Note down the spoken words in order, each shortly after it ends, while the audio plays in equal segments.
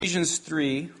Ephesians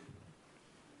 3,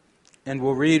 and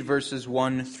we'll read verses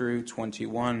 1 through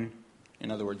 21.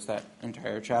 In other words, that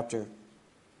entire chapter.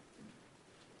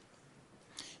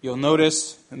 You'll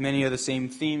notice many of the same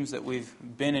themes that we've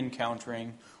been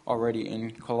encountering already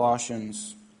in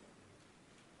Colossians.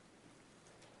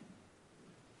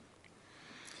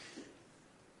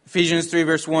 Ephesians 3,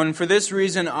 verse 1, "For this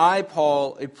reason I,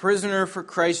 Paul, a prisoner for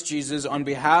Christ Jesus, on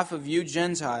behalf of you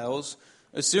Gentiles,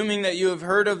 assuming that you have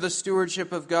heard of the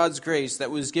stewardship of God's grace that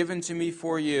was given to me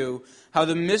for you, how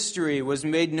the mystery was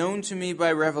made known to me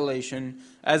by revelation,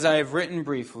 as I have written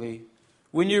briefly.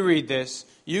 When you read this,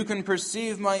 you can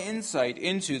perceive my insight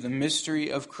into the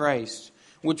mystery of Christ,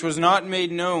 which was not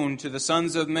made known to the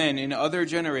sons of men in other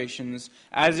generations,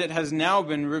 as it has now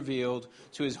been revealed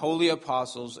to his holy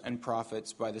apostles and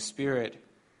prophets by the Spirit.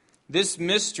 This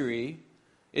mystery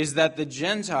is that the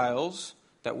Gentiles,"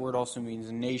 that word also means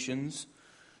nations,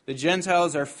 "the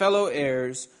Gentiles are fellow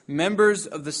heirs, members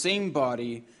of the same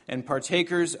body, and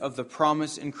partakers of the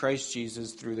promise in Christ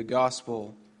Jesus through the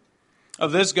gospel.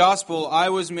 Of this gospel I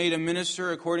was made a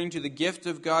minister according to the gift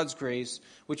of God's grace,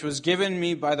 which was given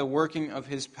me by the working of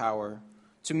his power.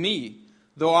 To me,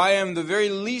 though I am the very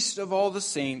least of all the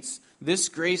saints, this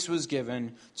grace was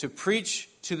given to preach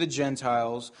to the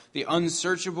Gentiles the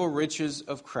unsearchable riches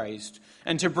of Christ,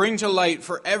 and to bring to light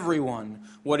for everyone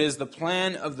what is the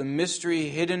plan of the mystery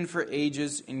hidden for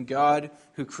ages in God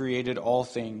who created all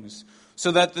things,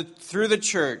 so that through the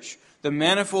church the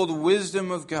manifold wisdom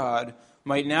of God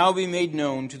might now be made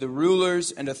known to the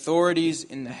rulers and authorities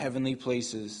in the heavenly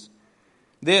places.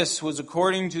 This was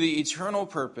according to the eternal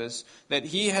purpose that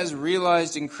he has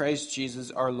realized in Christ Jesus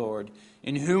our Lord,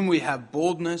 in whom we have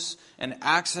boldness and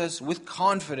access with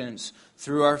confidence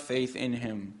through our faith in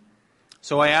him.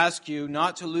 So I ask you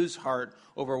not to lose heart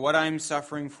over what I am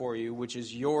suffering for you, which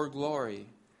is your glory.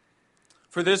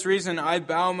 For this reason I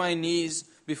bow my knees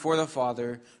before the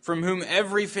Father, from whom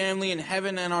every family in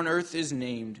heaven and on earth is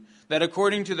named, that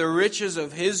according to the riches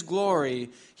of his glory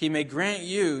he may grant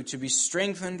you to be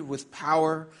strengthened with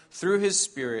power through his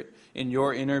Spirit in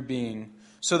your inner being,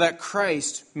 so that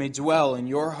Christ may dwell in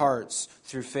your hearts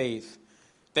through faith,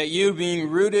 that you, being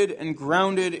rooted and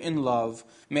grounded in love,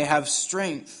 may have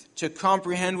strength to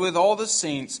comprehend with all the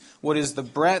saints what is the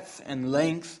breadth and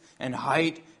length and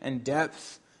height and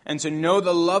depth, and to know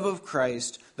the love of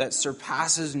Christ that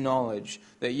surpasses knowledge,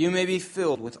 that you may be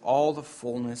filled with all the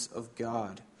fullness of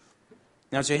God.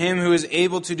 Now to him who is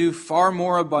able to do far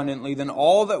more abundantly than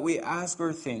all that we ask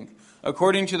or think,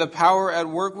 according to the power at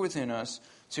work within us,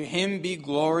 to him be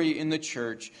glory in the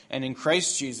church and in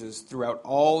Christ Jesus throughout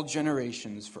all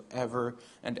generations, forever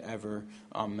and ever.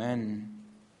 Amen."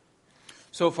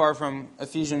 So far from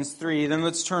Ephesians 3, then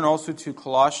let's turn also to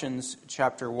Colossians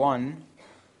chapter 1.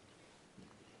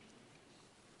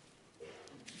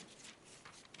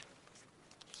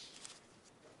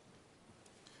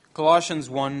 Colossians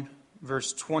 1,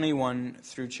 verse 21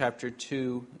 through chapter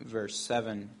 2, verse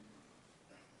 7.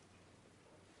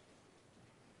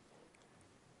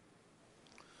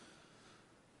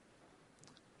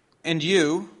 "And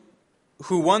you,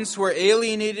 who once were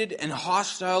alienated and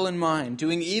hostile in mind,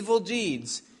 doing evil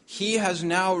deeds, he has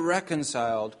now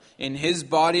reconciled in his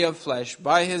body of flesh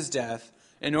by his death,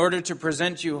 in order to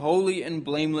present you holy and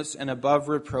blameless and above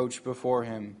reproach before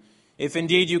him. If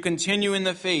indeed you continue in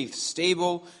the faith,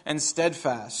 stable and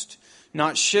steadfast,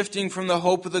 not shifting from the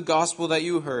hope of the gospel that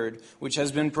you heard, which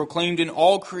has been proclaimed in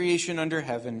all creation under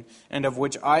heaven, and of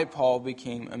which I, Paul,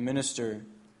 became a minister.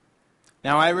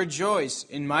 Now I rejoice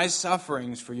in my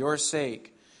sufferings for your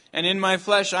sake, and in my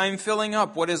flesh I am filling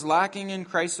up what is lacking in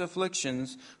Christ's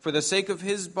afflictions for the sake of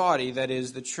his body, that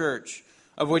is, the church,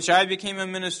 of which I became a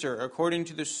minister according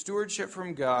to the stewardship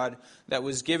from God that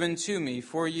was given to me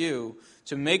for you,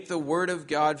 to make the word of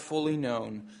God fully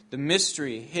known, the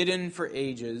mystery hidden for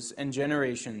ages and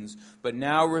generations, but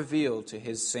now revealed to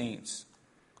his saints.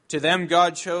 To them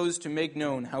God chose to make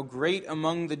known how great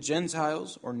among the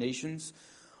Gentiles, or nations,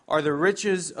 are the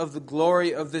riches of the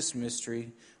glory of this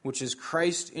mystery, which is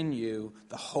Christ in you,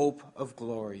 the hope of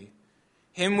glory.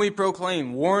 Him we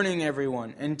proclaim, warning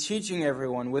everyone and teaching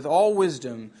everyone with all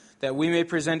wisdom, that we may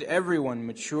present everyone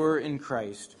mature in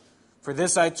Christ. For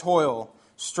this I toil,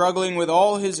 struggling with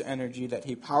all his energy that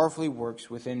he powerfully works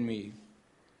within me.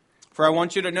 For I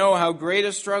want you to know how great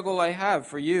a struggle I have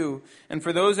for you and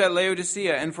for those at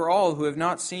Laodicea and for all who have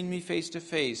not seen me face to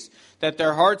face, that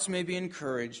their hearts may be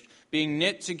encouraged, being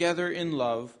knit together in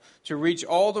love, to reach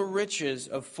all the riches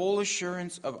of full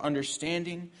assurance of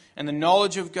understanding and the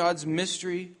knowledge of God's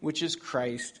mystery, which is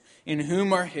Christ, in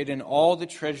whom are hidden all the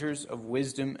treasures of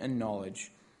wisdom and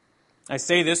knowledge. I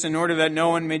say this in order that no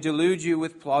one may delude you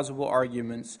with plausible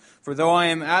arguments. For though I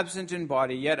am absent in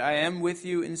body, yet I am with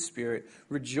you in spirit,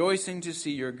 rejoicing to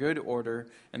see your good order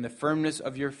and the firmness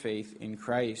of your faith in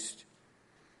Christ.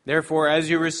 Therefore, as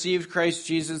you received Christ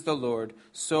Jesus the Lord,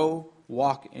 so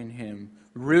walk in him,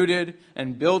 rooted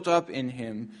and built up in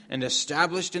him, and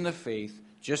established in the faith,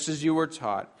 just as you were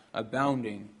taught,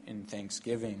 abounding in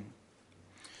thanksgiving.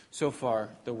 So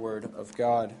far, the word of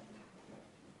God.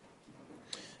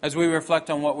 As we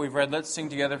reflect on what we've read, let's sing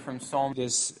together from Psalm.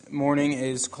 This morning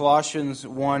is Colossians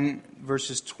 1,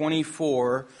 verses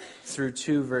 24 through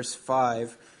 2, verse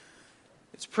 5.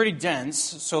 It's pretty dense,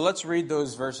 so let's read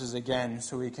those verses again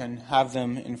so we can have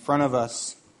them in front of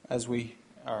us as we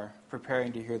are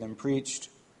preparing to hear them preached.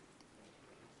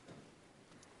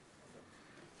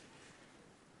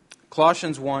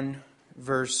 Colossians 1,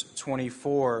 verse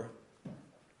 24.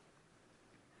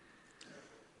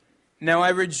 Now I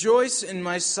rejoice in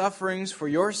my sufferings for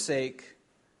your sake,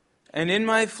 and in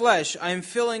my flesh I am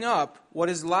filling up what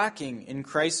is lacking in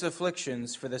Christ's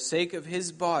afflictions for the sake of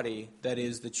his body, that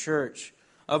is, the church,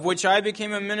 of which I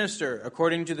became a minister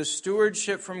according to the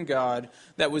stewardship from God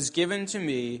that was given to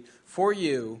me for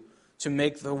you, to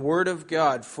make the word of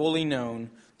God fully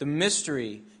known, the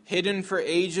mystery hidden for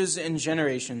ages and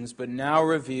generations, but now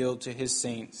revealed to his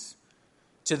saints.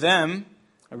 To them,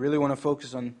 I really want to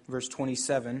focus on verse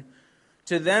 27,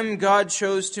 to them God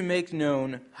chose to make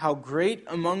known how great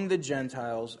among the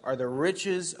Gentiles are the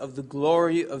riches of the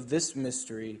glory of this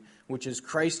mystery, which is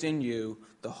Christ in you,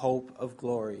 the hope of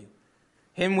glory.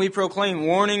 Him we proclaim,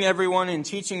 warning everyone and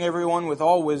teaching everyone with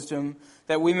all wisdom,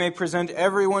 that we may present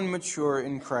everyone mature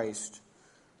in Christ.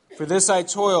 For this I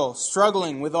toil,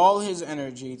 struggling with all his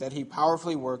energy that he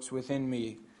powerfully works within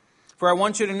me. For I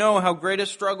want you to know how great a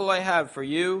struggle I have for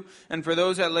you and for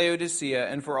those at Laodicea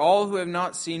and for all who have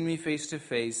not seen me face to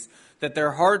face, that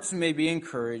their hearts may be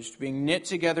encouraged, being knit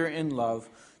together in love,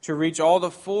 to reach all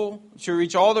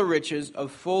the riches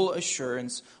of full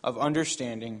assurance of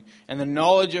understanding and the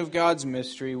knowledge of God's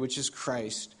mystery, which is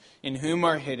Christ, in whom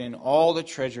are hidden all the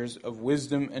treasures of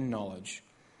wisdom and knowledge.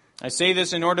 I say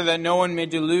this in order that no one may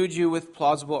delude you with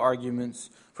plausible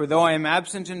arguments. For though I am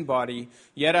absent in body,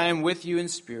 yet I am with you in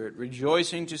spirit,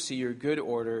 rejoicing to see your good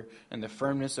order and the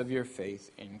firmness of your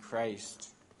faith in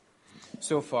Christ.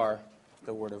 So far,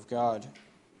 the word of God.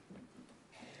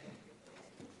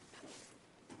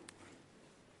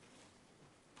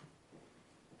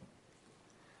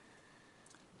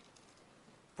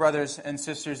 Brothers and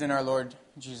sisters in our Lord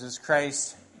Jesus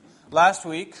Christ, last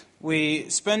week we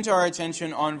spent our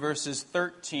attention on verses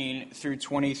 13 through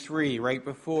 23, right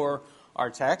before our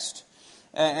text.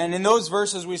 And in those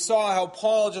verses we saw how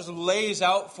Paul just lays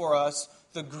out for us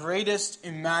the greatest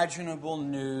imaginable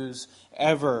news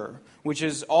ever, which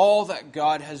is all that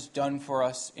God has done for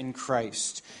us in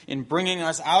Christ, in bringing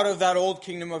us out of that old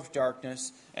kingdom of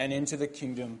darkness and into the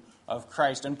kingdom of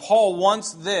Christ. And Paul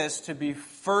wants this to be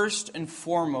first and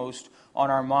foremost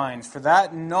on our minds, for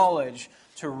that knowledge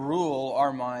to rule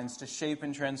our minds, to shape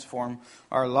and transform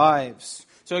our lives.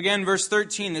 So again, verse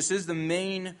 13, this is the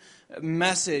main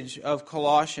message of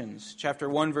Colossians, chapter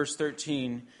 1, verse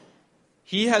 13.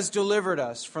 He has delivered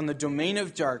us from the domain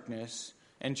of darkness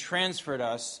and transferred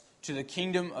us to the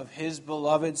kingdom of his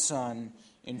beloved Son,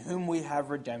 in whom we have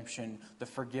redemption, the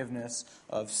forgiveness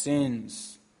of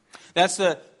sins. That's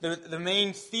the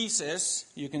main thesis,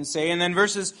 you can say. And then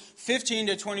verses 15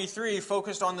 to 23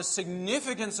 focused on the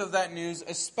significance of that news,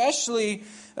 especially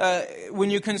when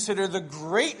you consider the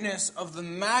greatness of the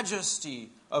majesty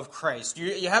of Christ.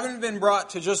 You haven't been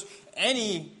brought to just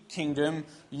any kingdom.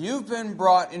 You've been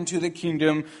brought into the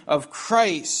kingdom of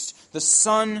Christ, the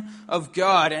Son of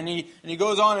God. And he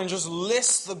goes on and just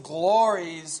lists the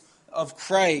glories of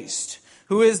Christ.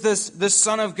 Who is this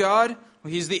Son of God?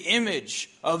 Well, he's the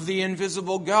image of the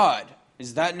invisible God.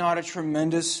 Is that not a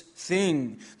tremendous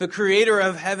thing? The creator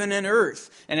of heaven and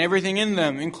earth and everything in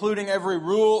them, including every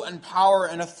rule and power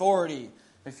and authority.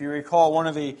 If you recall, one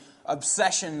of the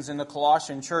obsessions in the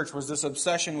Colossian church was this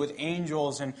obsession with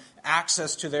angels and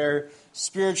access to their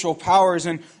spiritual powers.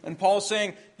 And Paul's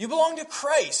saying, you belong to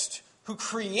Christ, who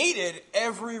created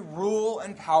every rule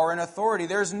and power and authority.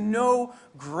 There's no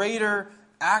greater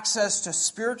access to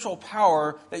spiritual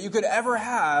power that you could ever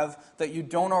have that you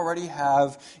don't already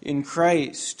have in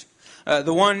Christ.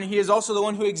 He is also the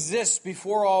one who exists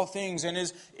before all things and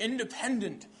is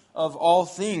independent of all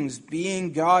things.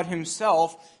 Being God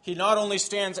himself, he not only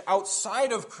stands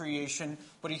outside of creation,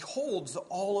 but he holds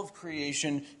all of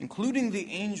creation, including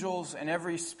the angels and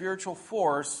every spiritual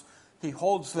force. He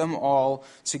holds them all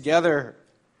together.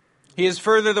 He is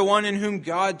further the one in whom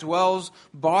God dwells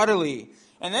bodily.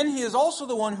 And then he is also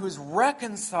the one who is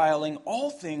reconciling all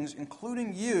things,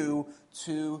 including you,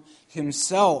 to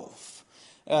himself.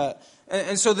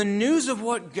 And so the news of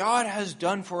what God has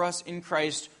done for us in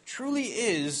Christ truly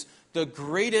is the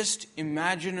greatest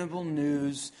imaginable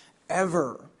news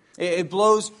ever. It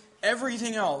blows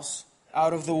everything else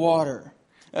out of the water.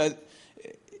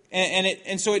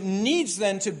 And so it needs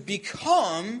then to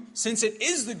become, since it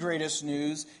is the greatest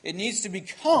news, it needs to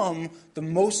become the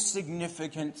most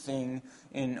significant thing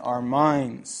in our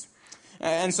minds.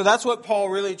 And so that's what Paul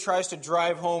really tries to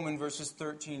drive home in verses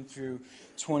 13 through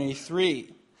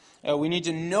 23. We need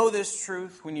to know this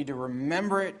truth. We need to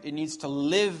remember it. It needs to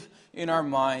live in our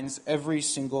minds every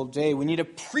single day. We need to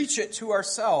preach it to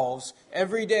ourselves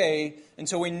every day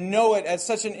until we know it at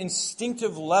such an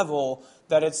instinctive level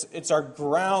that it's our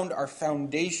ground, our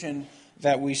foundation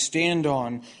that we stand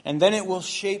on. And then it will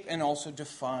shape and also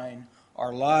define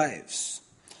our lives.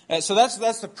 So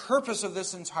that's the purpose of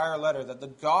this entire letter, that the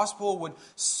gospel would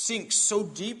sink so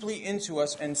deeply into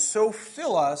us and so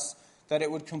fill us that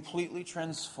it would completely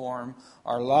transform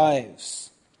our lives.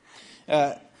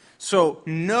 So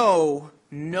know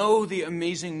the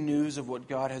amazing news of what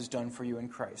God has done for you in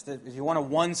Christ. If you want a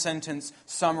one-sentence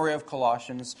summary of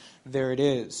Colossians, there it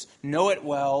is. Know it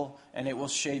well, and it will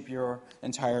shape your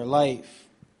entire life.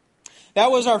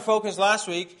 That was our focus last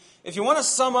week. If you want to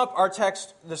sum up our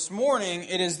text this morning,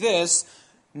 it is this: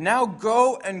 now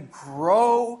go and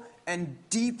grow and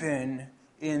deepen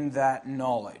in that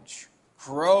knowledge.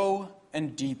 Grow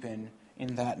and deepen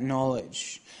in that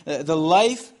knowledge. The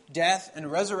life, death,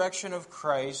 and resurrection of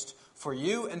Christ for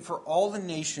you and for all the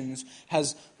nations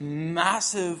has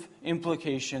massive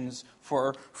implications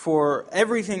for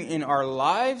everything in our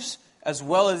lives as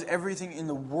well as everything in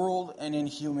the world and in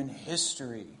human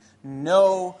history.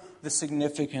 Know the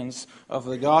significance of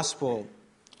the gospel.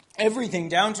 Everything,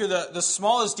 down to the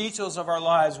smallest details of our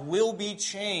lives, will be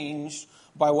changed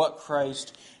by what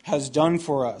Christ has done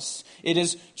for us. It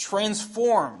is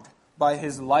transformed by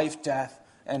his life, death,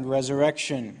 and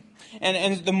resurrection.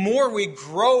 And the more we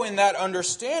grow in that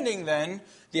understanding, then,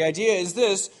 the idea is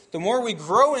this: the more we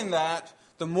grow in that,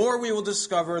 the more we will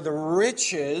discover the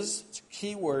riches, it's a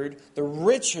key word, the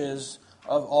riches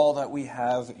of all that we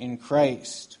have in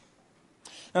Christ.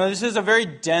 Now, this is a very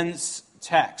dense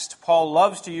text. Paul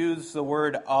loves to use the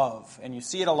word "of," and you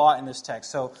see it a lot in this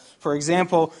text. So, for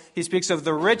example, he speaks of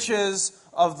the riches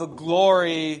of the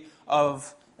glory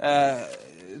of the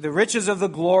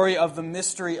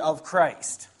mystery of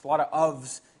Christ. A lot of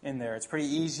 "ofs" in there. It's pretty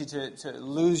easy to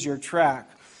lose your track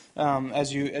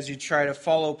as you try to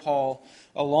follow Paul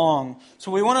along.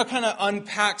 So we want to kind of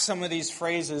unpack some of these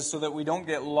phrases so that we don't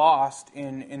get lost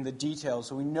in the details,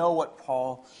 so we know what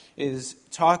Paul is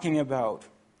talking about.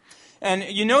 And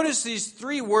you notice these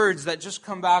three words that just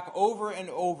come back over and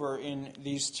over in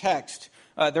these texts.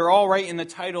 They're all right in the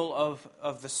title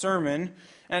of the sermon,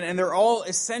 and they're all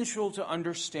essential to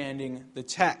understanding the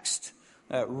text.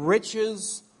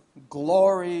 Riches,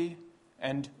 glory,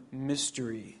 and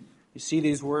mystery. You see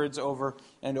these words over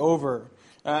and over.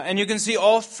 And you can see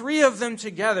all three of them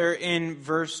together in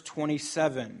verse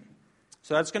 27.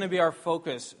 So that's going to be our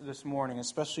focus this morning,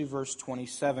 especially verse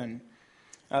 27.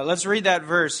 Let's read that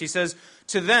verse. He says,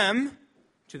 "To them,"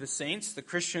 to the saints, the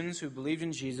Christians who believed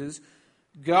in Jesus,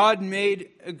 God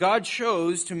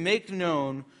chose to make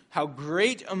known how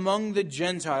great among the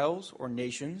Gentiles, or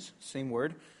nations, same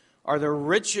word, are the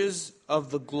riches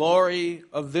of the glory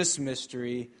of this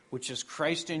mystery, which is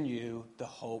Christ in you, the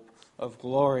hope of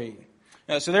glory.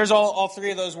 So there's all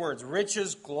three of those words: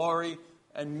 riches, glory,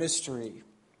 and mystery.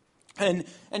 And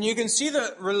you can see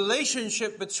the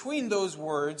relationship between those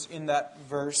words in that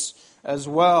verse as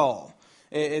well.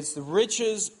 It's the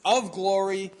riches of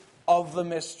glory of the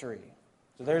mystery.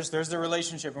 So there's the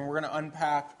relationship, and we're going to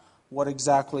unpack what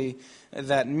exactly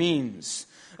that means.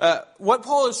 What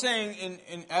Paul is saying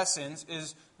in essence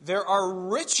is there are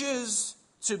riches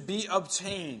to be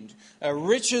obtained,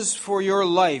 riches for your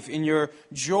life, in your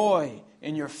joy,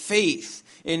 in your faith,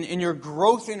 in your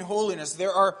growth in holiness.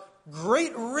 There are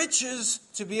great riches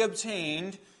to be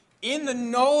obtained in the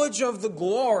knowledge of the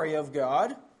glory of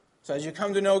God. So as you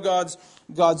come to know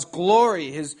God's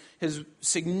glory, His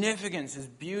significance, His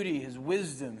beauty, His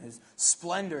wisdom, His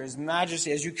splendor, His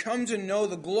majesty, as you come to know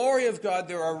the glory of God,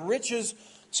 there are riches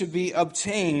to be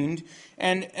obtained,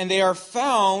 and they are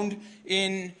found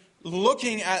in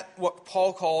looking at what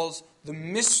Paul calls the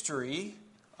mystery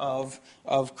of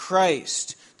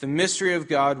Christ, the mystery of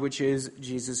God, which is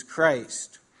Jesus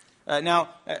Christ. Now,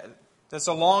 that's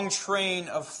a long train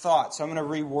of thought, so I'm going to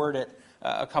reword it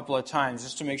a couple of times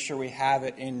just to make sure we have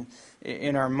it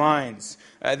in our minds.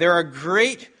 There are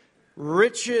great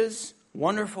riches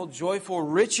wonderful, joyful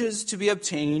riches to be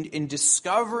obtained in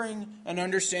discovering and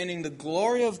understanding the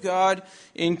glory of God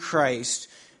in Christ.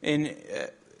 And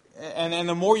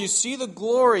the more you see the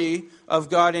glory of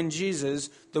God in Jesus,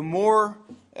 the more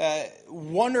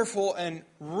wonderful and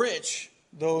rich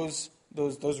those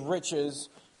riches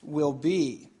will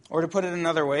be. Or to put it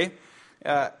another way,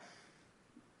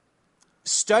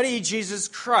 study Jesus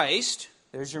Christ.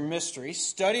 There's your mystery.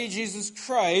 Study Jesus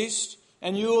Christ,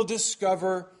 and you will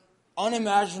discover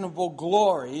unimaginable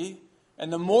glory.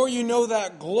 And the more you know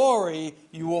that glory,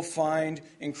 you will find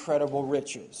incredible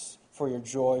riches for your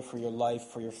joy, for your life,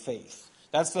 for your faith.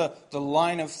 That's the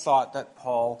line of thought that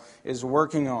Paul is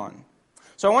working on.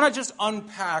 So I want to just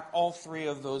unpack all three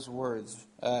of those words,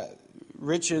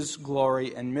 riches,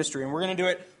 glory, and mystery. And we're going to do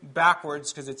it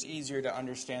backwards because it's easier to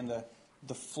understand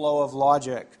the flow of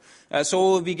logic.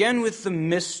 So we'll begin with the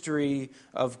mystery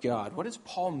of God. What does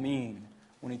Paul mean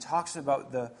when he talks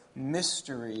about the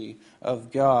mystery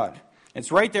of God?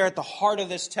 It's right there at the heart of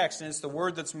this text, and it's the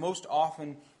word that's most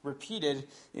often repeated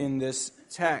in this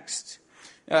text.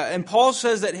 And Paul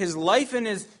says that his life and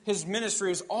his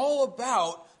ministry is all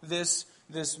about this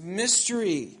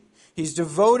mystery. He's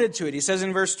devoted to it. He says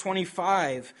in verse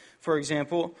 25, for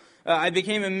example, I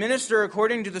became a minister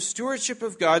according to the stewardship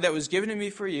of God that was given to me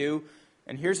for you.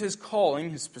 And here's his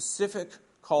calling, his specific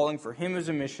calling for him as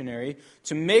a missionary,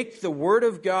 to make the word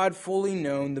of God fully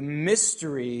known, the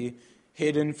mystery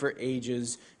hidden for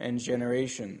ages and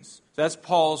generations. That's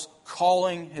Paul's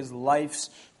calling, his life's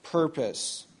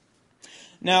purpose.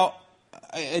 Now,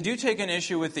 I do take an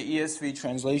issue with the ESV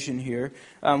translation here.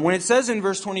 When it says in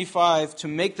verse 25, to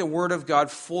make the word of God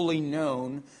fully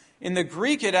known, in the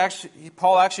Greek,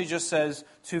 Paul actually just says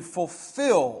to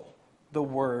fulfill the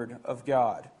word of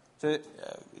God. So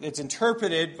it's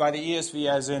interpreted by the ESV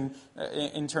as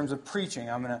in terms of preaching.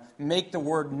 I'm going to make the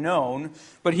word known.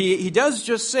 But he does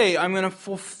just say, I'm going to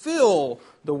fulfill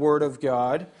the word of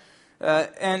God.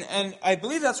 And I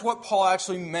believe that's what Paul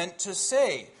actually meant to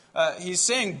say. He's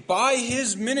saying by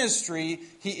his ministry,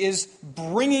 he is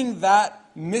bringing that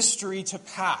mystery to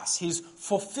pass. He's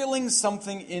fulfilling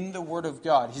something in the Word of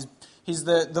God. He's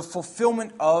the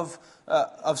fulfillment of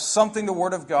something the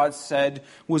Word of God said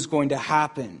was going to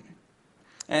happen.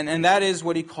 And that is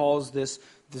what he calls this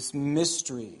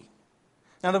mystery.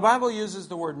 Now, the Bible uses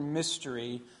the word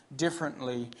mystery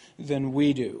differently than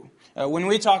we do. When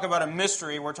we talk about a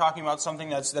mystery, we're talking about something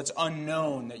that's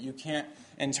unknown, that you can't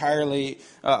entirely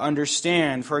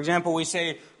understand. For example, we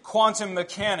say quantum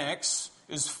mechanics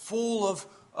is full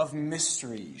of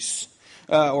mysteries.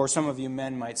 Or some of you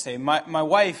men might say, my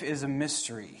wife is a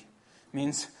mystery. It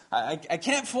means I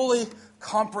can't fully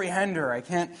comprehend her. I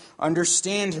can't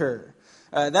understand her.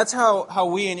 That's how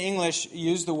we in English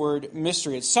use the word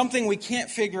mystery. It's something we can't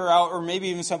figure out, or maybe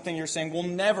even something you're saying we'll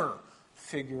never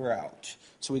figure out.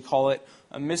 So we call it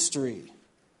a mystery.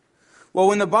 Well,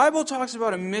 when the Bible talks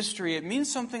about a mystery, it means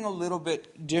something a little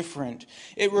bit different.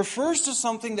 It refers to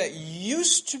something that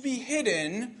used to be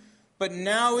hidden, but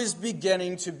now is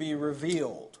beginning to be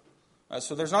revealed.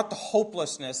 So there's not the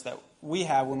hopelessness that we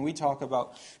have when we talk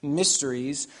about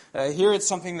mysteries. Here it's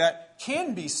something that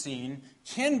can be seen,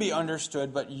 can be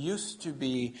understood, but used to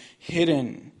be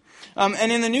hidden.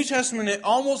 And in the New Testament, it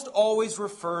almost always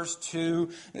refers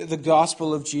to the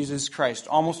gospel of Jesus Christ.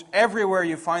 Almost everywhere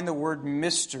you find the word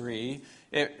mystery,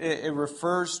 it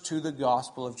refers to the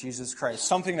gospel of Jesus Christ.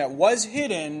 Something that was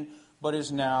hidden, but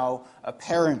is now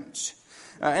apparent.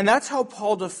 And that's how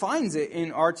Paul defines it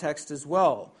in our text as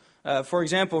well. For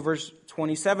example, verse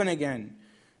 27 again.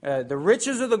 The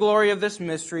riches of the glory of this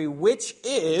mystery, which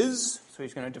is, so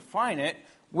he's going to define it,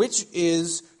 which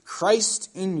is Christ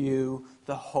in you,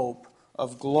 the hope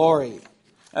of glory.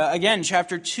 Again,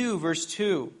 chapter 2, verse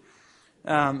 2.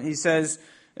 He says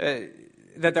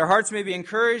that their hearts may be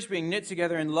encouraged, being knit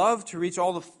together in love, to reach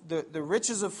all the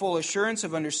riches of full assurance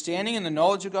of understanding and the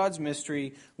knowledge of God's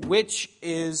mystery, which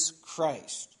is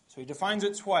Christ. So he defines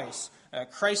it twice.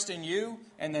 Christ in you,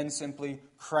 and then simply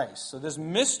Christ. So this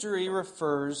mystery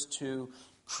refers to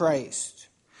Christ.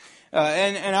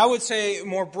 And I would say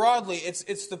more broadly,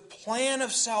 it's the plan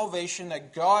of salvation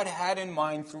that God had in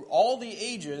mind through all the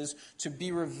ages to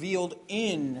be revealed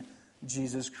in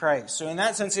Jesus Christ. So in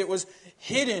that sense, it was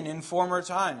hidden in former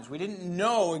times. We didn't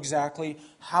know exactly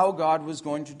how God was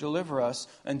going to deliver us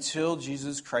until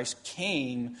Jesus Christ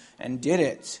came and did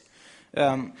it.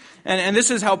 And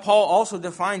this is how Paul also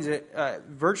defines it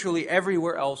virtually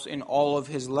everywhere else in all of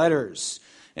his letters.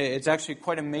 It's actually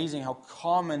quite amazing how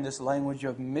common this language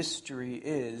of mystery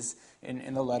is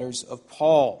in the letters of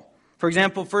Paul. For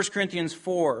example, 1 Corinthians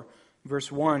 4,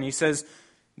 verse 1, he says,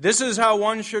 This is how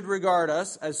one should regard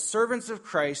us, as servants of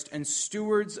Christ and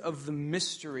stewards of the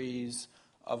mysteries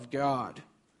of God.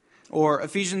 Or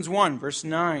Ephesians 1, verse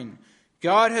 9.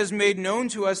 God has made known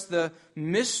to us the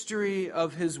mystery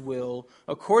of his will,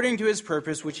 according to his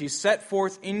purpose, which he set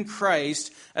forth in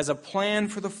Christ as a plan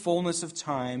for the fullness of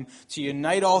time, to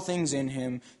unite all things in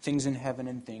him, things in heaven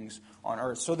and things on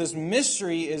earth. So this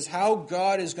mystery is how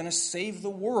God is going to save the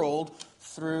world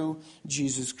through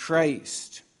Jesus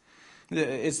Christ.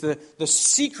 It's the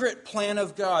secret plan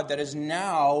of God that is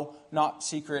now not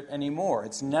secret anymore.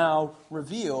 It's now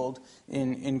revealed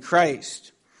in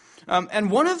Christ.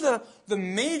 And one of the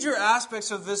major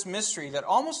aspects of this mystery, that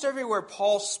almost everywhere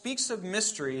Paul speaks of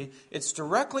mystery, it's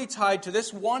directly tied to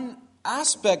this one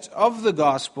aspect of the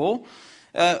gospel,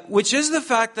 which is the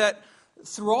fact that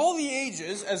through all the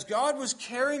ages, as God was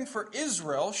caring for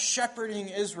Israel, shepherding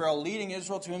Israel, leading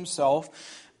Israel to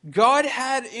himself, God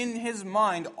had in his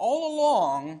mind all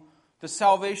along the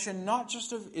salvation not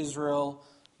just of Israel,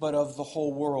 but of the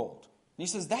whole world. And he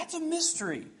says, that's a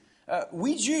mystery.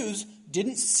 We Jews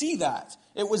didn't see that.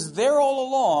 It was there all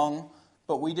along,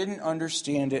 but we didn't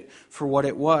understand it for what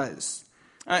it was.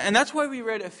 And that's why we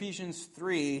read Ephesians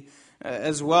 3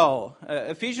 as well.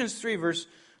 Ephesians 3, verse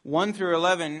 1 through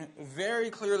 11, very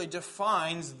clearly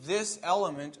defines this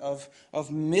element of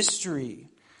mystery.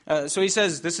 So he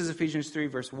says, this is Ephesians 3,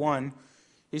 verse 1.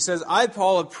 He says, I,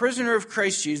 Paul, a prisoner of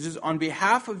Christ Jesus, on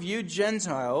behalf of you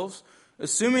Gentiles,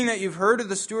 assuming that you've heard of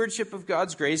the stewardship of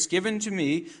God's grace given to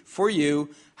me for you,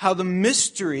 how the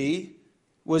mystery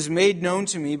was made known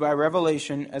to me by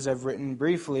revelation, as I've written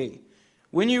briefly.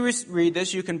 When you read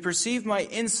this, you can perceive my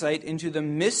insight into the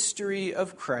mystery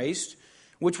of Christ,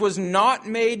 which was not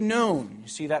made known. You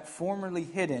see that, formerly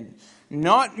hidden.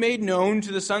 Not made known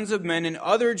to the sons of men in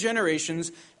other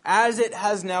generations, as it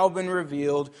has now been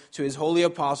revealed to his holy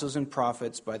apostles and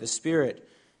prophets by the Spirit.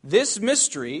 This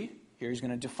mystery, here he's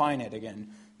going to define it again.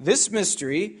 This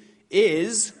mystery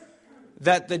is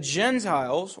that the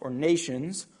Gentiles, or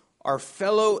nations, are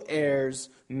fellow heirs,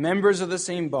 members of the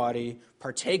same body,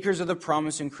 partakers of the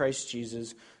promise in Christ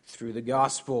Jesus through the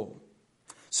gospel.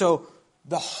 So,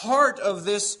 the heart of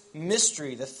this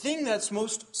mystery, the thing that's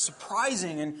most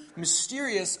surprising and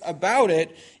mysterious about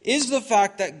it, is the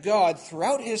fact that God,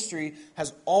 throughout history,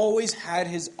 has always had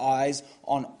his eyes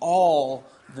on all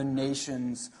the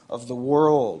nations of the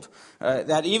world.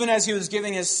 That even as he was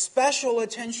giving his special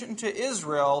attention to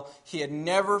Israel, he had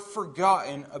never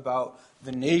forgotten about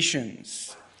the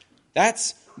nations.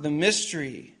 That's the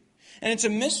mystery. And it's a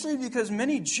mystery because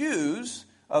many Jews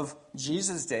of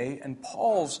Jesus' day and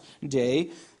Paul's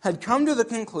day had come to the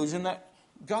conclusion that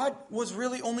God was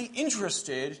really only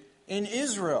interested in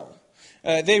Israel.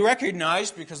 They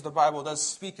recognized, because the Bible does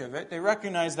speak of it, they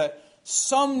recognized that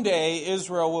someday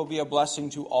Israel will be a blessing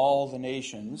to all the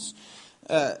nations.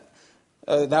 That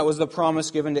was the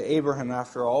promise given to Abraham,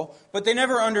 after all. But they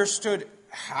never understood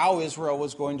how Israel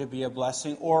was going to be a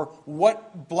blessing or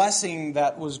what blessing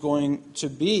that was going to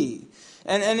be.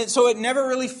 So it never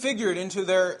really figured into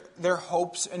their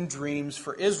hopes and dreams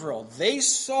for Israel. They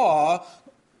saw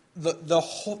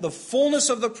the fullness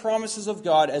of the promises of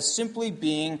God as simply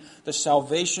being the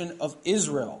salvation of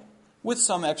Israel, with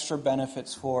some extra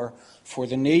benefits for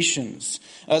the nations.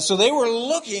 So they were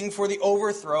looking for the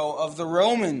overthrow of the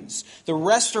Romans, the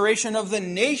restoration of the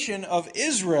nation of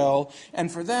Israel,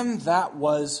 and for them that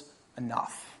was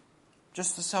enough.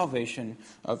 Just the salvation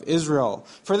of Israel.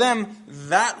 For them,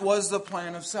 that was the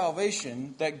plan of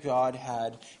salvation that God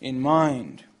had in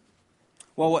mind.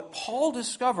 Well, what Paul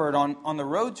discovered on the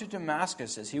road to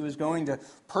Damascus as he was going to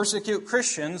persecute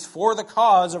Christians for the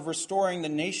cause of restoring the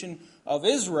nation of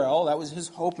Israel, that was his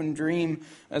hope and dream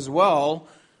as well,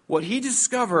 what he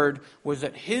discovered was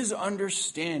that his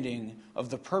understanding of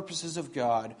the purposes of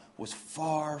God was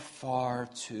far, far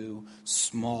too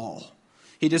small.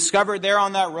 He discovered there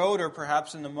on that road, or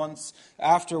perhaps in the months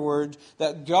afterward,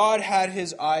 that God had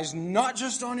his eyes not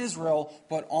just on Israel,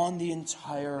 but on the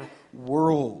entire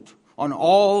world, on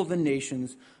all the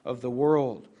nations of the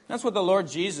world. That's what the Lord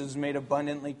Jesus made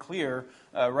abundantly clear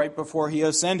right before he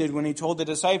ascended, when he told the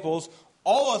disciples,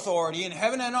 all authority in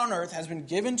heaven and on earth has been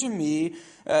given to me.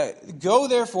 Go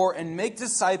therefore and make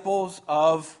disciples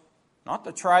of, not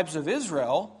the tribes of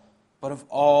Israel, but of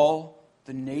all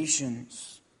the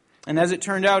nations. And as it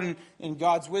turned out in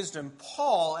God's wisdom,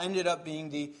 Paul ended up being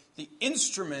the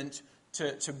instrument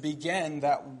to begin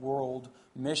that world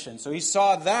mission. So he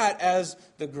saw that as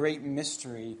the great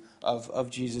mystery of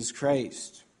Jesus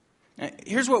Christ. Now,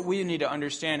 here's what we need to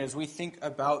understand as we think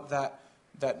about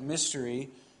that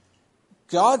mystery.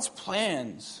 God's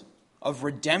plans of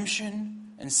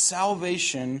redemption and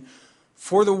salvation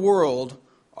for the world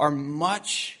are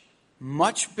much,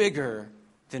 much bigger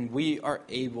than we are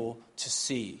able to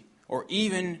see or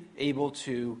even able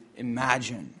to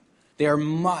imagine. They are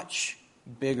much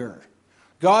bigger.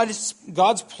 God's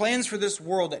plans for this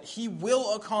world that He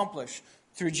will accomplish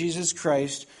through Jesus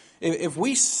Christ, if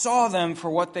we saw them for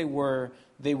what they were,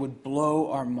 they would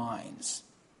blow our minds.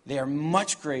 They are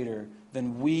much greater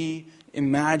than we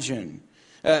imagine.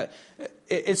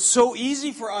 It's so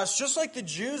easy for us, just like the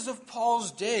Jews of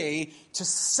Paul's day, to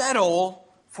settle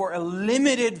for a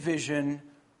limited vision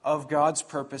of God's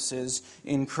purposes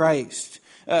in Christ.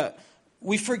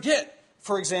 We forget,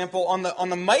 for example, on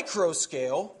the micro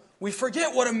scale, we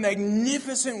forget what a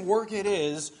magnificent work it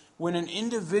is when an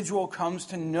individual comes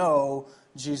to know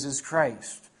Jesus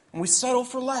Christ. And we settle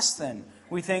for less than.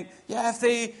 We think, if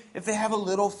they have a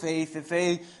little faith, if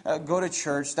they go to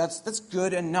church, that's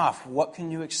good enough. What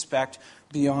can you expect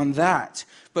beyond that?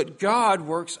 But God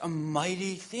works a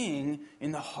mighty thing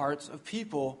in the hearts of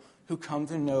people who come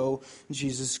to know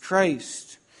Jesus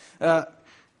Christ.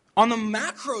 On the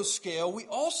macro scale, we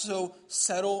also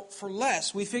settle for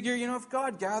less. We figure, if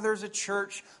God gathers a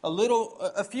church,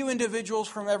 a few individuals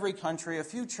from every country, a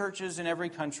few churches in every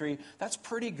country, that's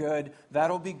pretty good.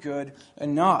 That'll be good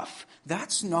enough.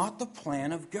 That's not the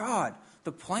plan of God.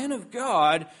 The plan of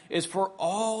God is for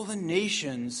all the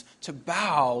nations to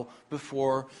bow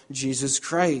before Jesus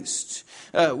Christ.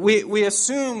 We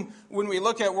assume when we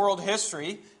look at world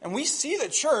history, and we see the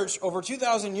church over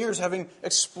 2,000 years having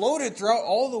exploded throughout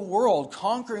all the world,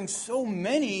 conquering so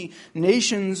many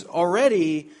nations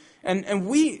already, and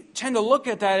we tend to look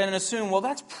at that and assume, well,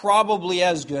 that's probably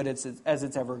as good as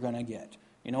it's ever going to get.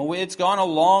 It's gone a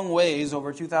long ways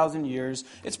over 2,000 years.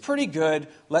 It's pretty good.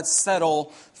 Let's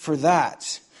settle for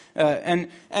that. And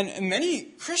many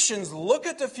Christians look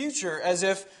at the future as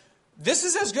if this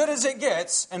is as good as it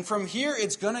gets, and from here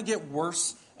it's going to get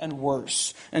worse and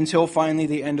worse until finally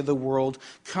the end of the world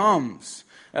comes.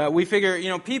 We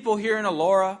figure, people here in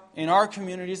Elora, in our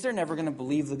communities, they're never going to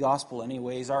believe the gospel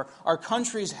anyways. Our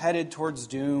country's headed towards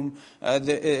doom.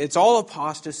 It's all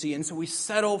apostasy, and so we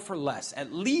settle for less.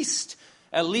 At least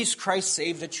Christ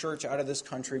saved the church out of this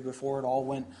country before it all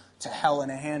went to hell in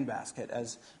a handbasket,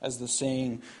 as the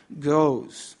saying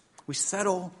goes. We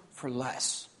settle for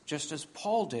less, just as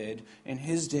Paul did in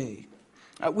his day.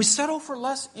 We settle for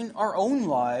less in our own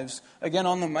lives, again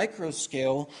on the micro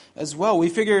scale as well. We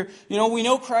figure, we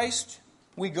know Christ,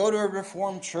 we go to a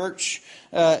Reformed church.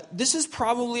 This is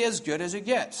probably as good as it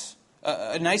gets.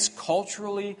 A nice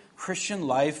culturally Christian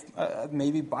life,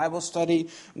 maybe Bible study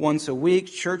once a week,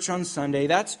 church on Sunday,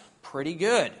 that's pretty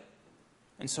good.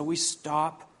 And so we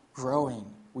stop growing.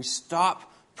 We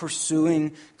stop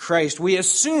pursuing Christ. We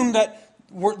assume that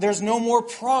there's no more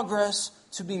progress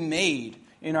to be made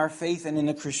in our faith and in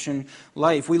the Christian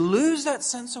life. We lose that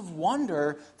sense of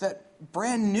wonder that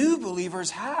brand new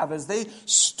believers have as they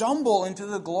stumble into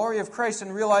the glory of Christ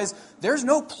and realize there's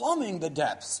no plumbing the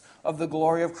depths of the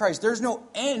glory of Christ. There's no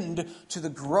end to the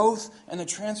growth and the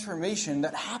transformation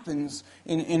that happens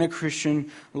in a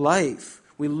Christian life.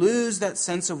 We lose that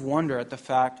sense of wonder at the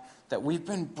fact that we've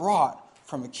been brought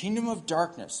from a kingdom of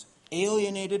darkness,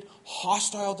 alienated,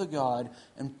 hostile to God,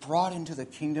 and brought into the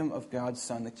kingdom of God's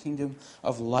Son, the kingdom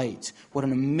of light. What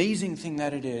an amazing thing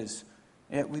that it is.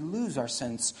 Yet we lose our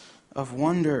sense of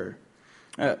wonder.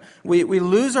 We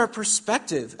lose our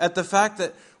perspective at the fact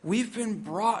that we've been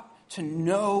brought to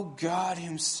know God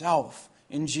Himself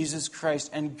in Jesus Christ,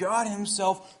 and God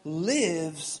Himself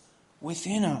lives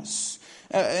within us.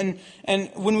 And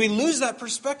when we lose that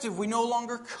perspective, we no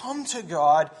longer come to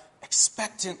God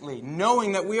expectantly,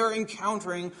 knowing that we are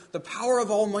encountering the power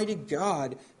of Almighty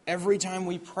God every time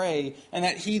we pray, and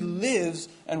that He lives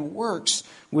and works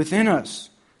within us.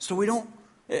 So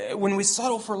when we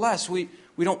settle for less, we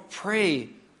don't pray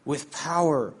with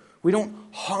power. We don't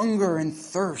hunger and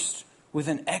thirst with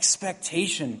an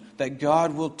expectation that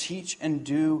God will teach and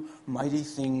do mighty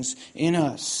things in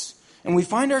us. And we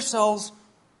find ourselves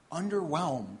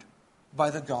underwhelmed by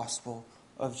the gospel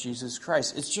of Jesus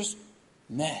Christ. It's just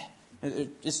meh.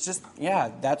 It's just,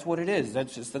 that's what it is.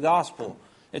 That's just the gospel.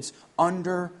 It's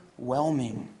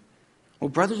underwhelming. Well,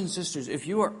 brothers and sisters, if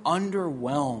you are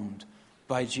underwhelmed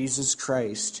by Jesus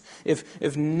Christ,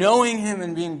 if knowing Him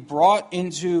and being brought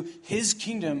into His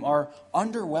kingdom are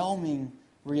underwhelming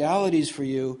realities for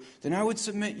you, then I would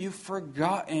submit you've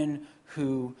forgotten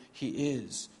who He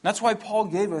is. That's why Paul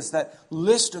gave us that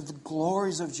list of the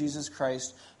glories of Jesus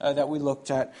Christ that we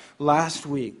looked at last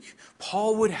week.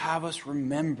 Paul would have us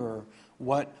remember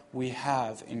what we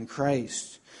have in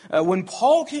Christ. When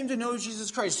Paul came to know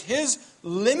Jesus Christ, his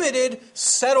limited,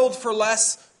 settled for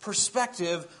less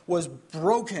perspective was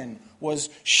broken, was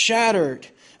shattered.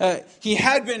 He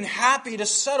had been happy to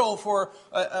settle for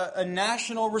a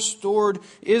national restored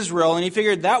Israel, and he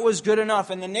figured that was good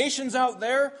enough. And the nations out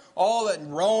there, all at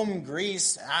Rome,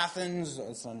 Greece, Athens,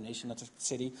 it's not a nation, that's a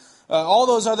city, all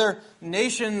those other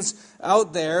nations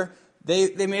out there,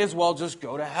 they may as well just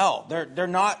go to hell. They're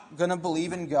not going to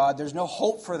believe in God. There's no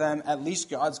hope for them. At least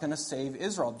God's going to save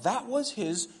Israel. That was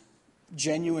his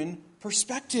genuine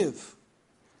perspective.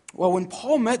 Well, when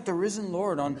Paul met the risen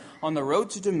Lord on the road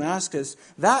to Damascus,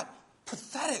 that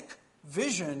pathetic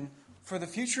vision for the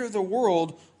future of the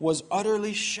world was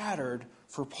utterly shattered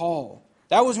for Paul.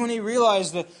 That was when he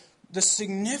realized the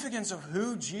significance of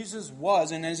who Jesus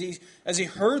was. And as he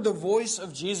heard the voice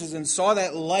of Jesus and saw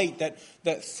that light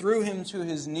that threw him to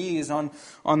his knees on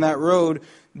that road,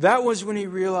 that was when he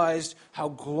realized how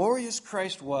glorious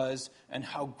Christ was and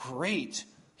how great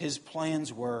his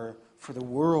plans were for the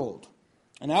world.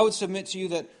 And I would submit to you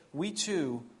that we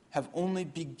too have only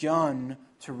begun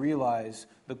to realize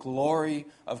the glory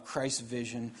of Christ's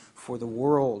vision for the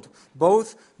world.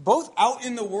 Both out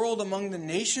in the world among the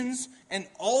nations and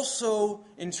also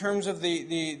in terms of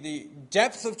the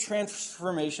depth of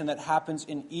transformation that happens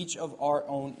in each of our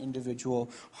own individual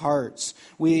hearts.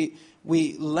 We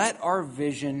let our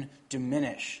vision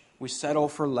diminish. We settle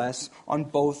for less on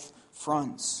both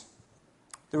fronts.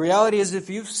 The reality is, if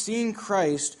you've seen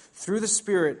Christ through the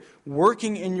Spirit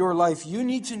working in your life, you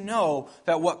need to know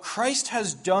that what Christ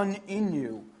has done in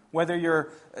you, whether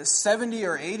you're 70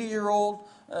 or 80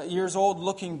 years old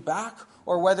looking back,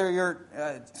 or whether you're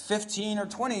 15 or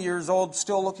 20 years old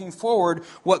still looking forward,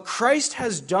 what Christ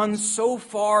has done so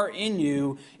far in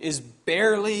you is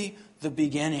barely the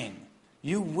beginning.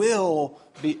 You will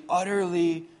be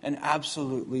utterly and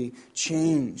absolutely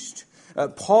changed.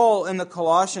 Paul and the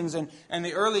Colossians and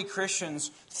the early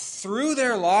Christians threw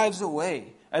their lives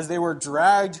away as they were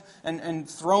dragged and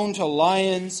thrown to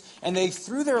lions, and they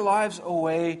threw their lives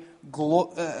away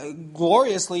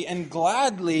gloriously and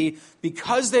gladly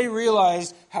because they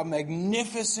realized how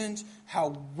magnificent, how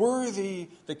worthy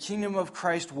the kingdom of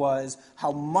Christ was,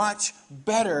 how much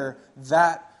better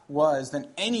that was than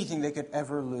anything they could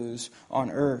ever lose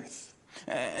on earth.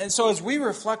 And so as we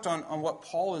reflect on what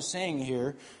Paul is saying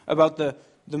here about the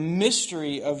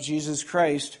mystery of Jesus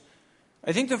Christ,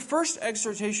 I think the first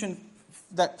exhortation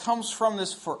that comes from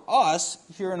this for us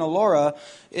here in Elora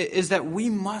is that we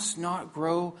must not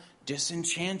grow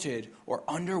disenchanted or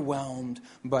underwhelmed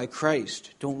by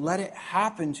Christ. Don't let it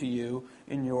happen to you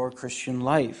in your Christian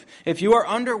life. If you are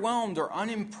underwhelmed or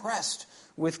unimpressed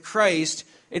with Christ,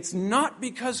 it's not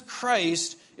because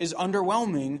Christ is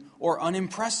underwhelming or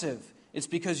unimpressive. It's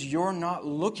because you're not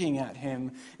looking at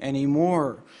him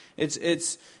anymore.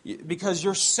 It's because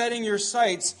you're setting your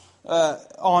sights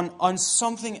on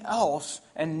something else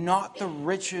and not the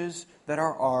riches that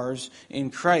are ours in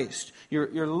Christ.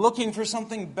 You're looking for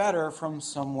something better from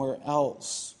somewhere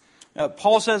else.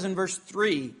 Paul says in verse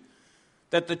 3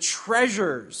 that the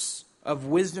treasures of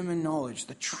wisdom and knowledge,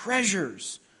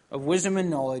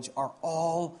 are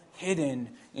all hidden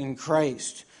in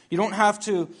Christ. You don't have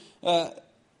to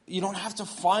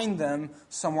find them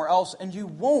somewhere else, and you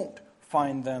won't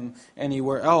find them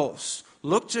anywhere else.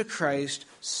 Look to Christ,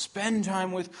 spend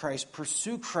time with Christ,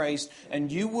 pursue Christ,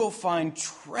 and you will find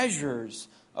treasures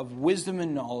of wisdom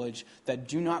and knowledge that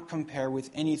do not compare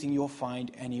with anything you'll find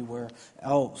anywhere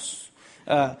else.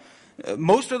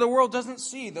 Most of the world doesn't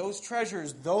see those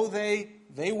treasures, though they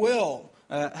will.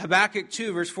 Habakkuk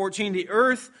 2, verse 14, the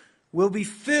earth will be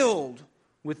filled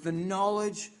with the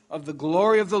knowledge of the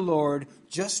glory of the Lord,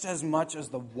 just as much as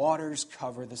the waters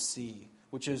cover the sea,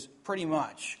 which is pretty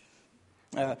much.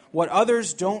 What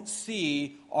others don't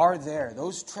see are there.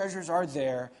 Those treasures are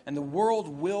there, and the world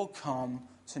will come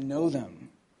to know them.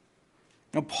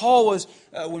 Now,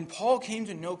 when Paul came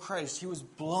to know Christ, he was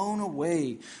blown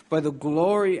away by the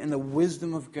glory and the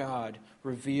wisdom of God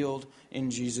revealed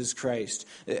in Jesus Christ.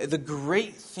 The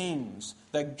great things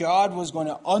that God was going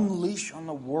to unleash on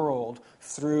the world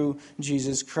through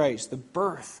Jesus Christ. The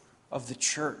birth of the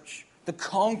church, the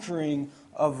conquering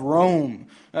of Rome,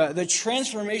 the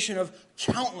transformation of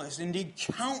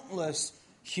countless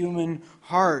human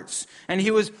hearts. And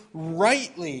he was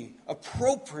rightly,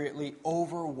 appropriately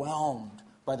overwhelmed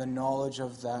by the knowledge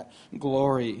of that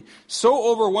glory.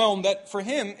 So overwhelmed that for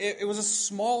him, it was a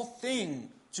small thing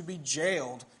to be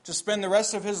jailed, to spend the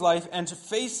rest of his life, and to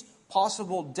face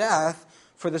possible death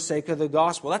for the sake of the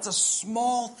gospel. That's a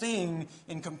small thing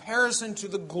in comparison to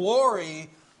the glory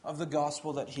of the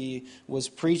gospel that he was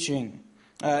preaching.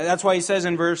 That's why he says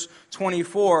in verse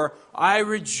 24, I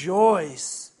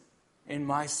rejoice in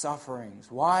my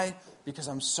sufferings. Why? Because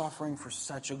I'm suffering for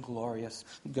such a glorious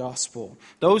gospel.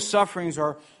 Those sufferings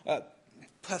are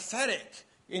pathetic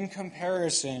in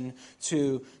comparison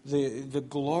to the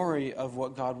glory of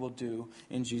what God will do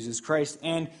in Jesus Christ.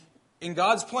 And in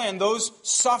God's plan, those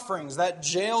sufferings, that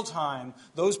jail time,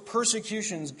 those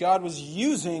persecutions, God was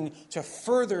using to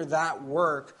further that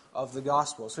work of the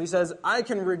gospel. So he says, I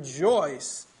can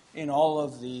rejoice in all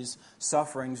of these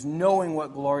sufferings, knowing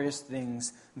what glorious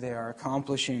things they are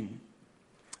accomplishing.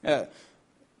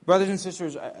 Brothers and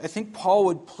sisters, I think Paul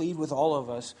would plead with all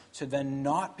of us to then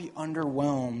not be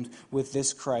underwhelmed with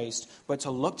this Christ, but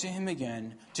to look to him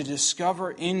again, to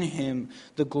discover in him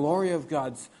the glory of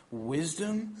God's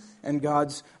wisdom and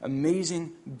God's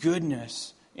amazing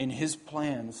goodness in his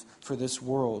plans for this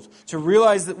world. To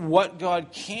realize that what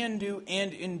God can do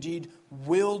and indeed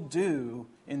will do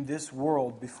in this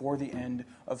world before the end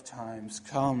of times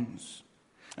comes.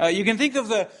 You can think of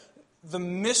the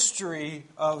mystery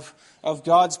of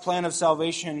God's plan of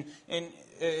salvation, and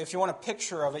if you want a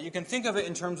picture of it, you can think of it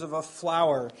in terms of a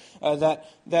flower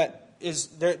that is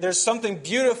there's something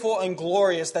beautiful and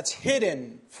glorious that's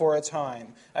hidden for a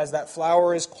time as that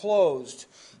flower is closed.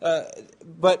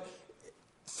 But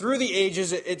through the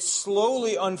ages, it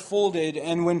slowly unfolded,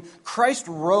 and when Christ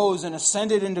rose and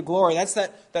ascended into glory, that's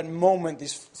that moment.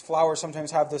 These flowers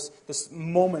sometimes have this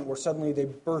moment where suddenly they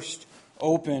burst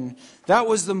open. That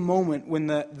was the moment when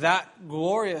that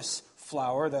glorious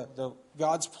flower, the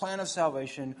God's plan of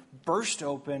salvation, burst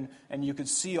open, and you could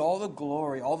see all the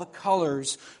glory, all the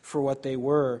colors for what they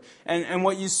were. And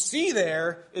what you see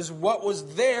there is what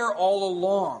was there all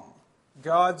along.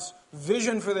 God's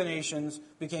vision for the nations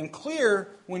became clear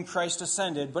when Christ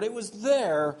ascended, but it was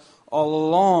there all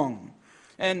along.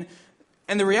 And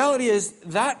the reality is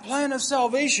that plan of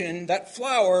salvation, that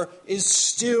flower, is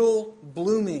still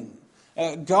blooming.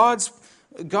 God's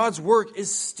work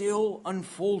is still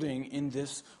unfolding in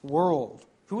this world.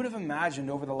 Who would have imagined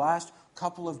over the last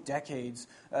couple of decades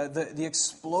the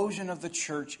explosion of the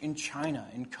church in China,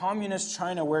 in communist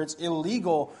China, where it's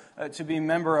illegal to be a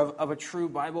member of a true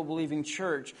Bible-believing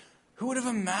church? Who would have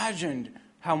imagined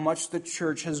how much the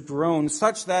church has grown,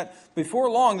 such that before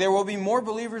long there will be more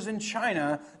believers in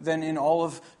China than in all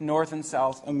of North and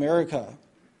South America?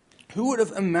 Who would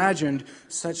have imagined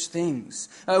such things?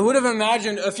 Who would have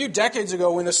imagined a few decades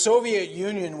ago when the Soviet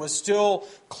Union was still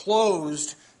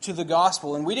closed to the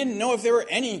gospel, and we didn't know if there were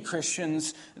any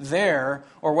Christians there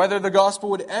or whether the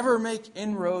gospel would ever make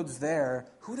inroads there?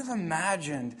 Who would have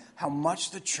imagined how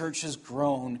much the church has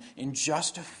grown in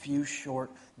just a few short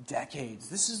decades?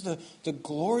 This is the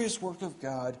glorious work of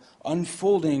God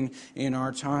unfolding in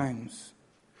our times.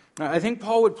 Now, I think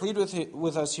Paul would plead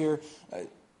with us here,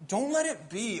 don't let it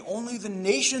be only the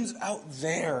nations out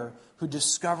there who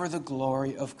discover the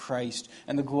glory of Christ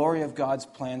and the glory of God's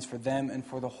plans for them and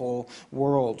for the whole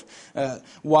world.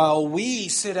 While we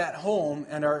sit at home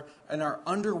and are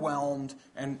underwhelmed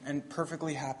and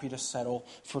perfectly happy to settle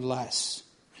for less.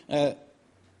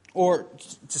 Or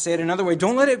to say it another way,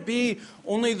 don't let it be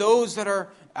only those that are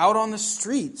out on the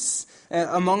streets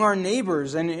among our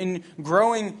neighbors and in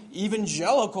growing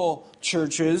evangelical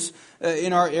churches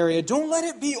in our area. Don't let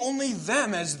it be only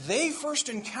them as they first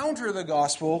encounter the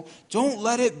gospel. Don't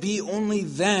let it be only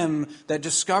them that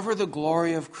discover the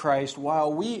glory of Christ,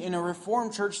 while we in a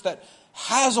Reformed church that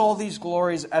has all these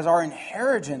glories as our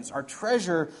inheritance, our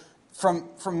treasure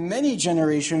from many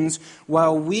generations,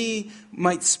 while we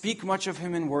might speak much of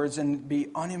him in words and be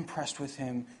unimpressed with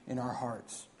him in our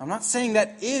hearts. I'm not saying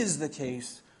that is the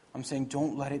case. I'm saying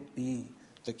don't let it be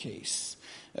the case.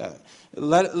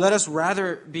 Let us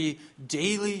rather be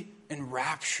daily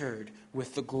enraptured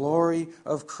with the glory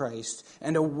of Christ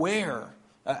and aware,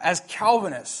 as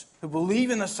Calvinists who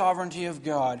believe in the sovereignty of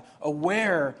God,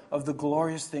 aware of the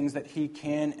glorious things that he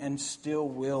can and still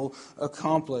will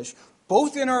accomplish,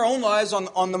 both in our own lives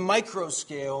on the micro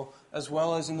scale as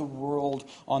well as in the world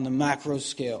on the macro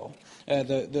scale.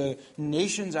 The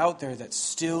nations out there that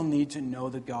still need to know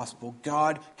the gospel,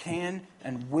 God can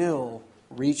and will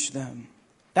reach them.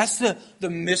 That's the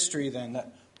mystery then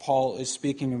that Paul is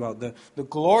speaking about. The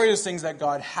glorious things that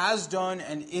God has done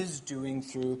and is doing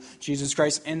through Jesus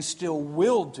Christ and still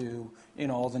will do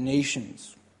in all the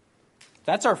nations.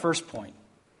 That's our first point.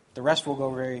 The rest will go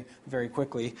very, very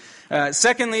quickly.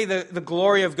 Secondly, the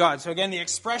glory of God. So again, the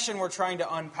expression we're trying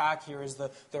to unpack here is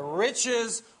the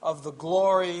riches of the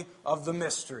glory of the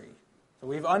mystery. So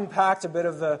we've unpacked a bit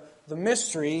of the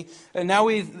mystery, and now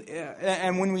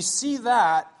and when we see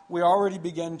that, we already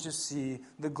begin to see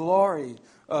the glory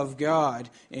of God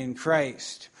in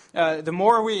Christ. The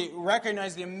more we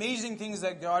recognize the amazing things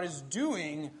that God is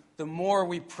doing, the more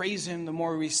we praise him, the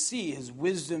more we see his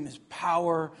wisdom, his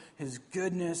power, his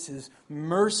goodness, his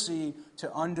mercy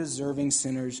to undeserving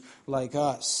sinners like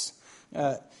us.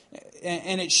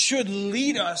 And it should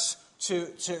lead us to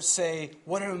say,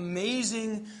 what an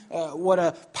amazing, what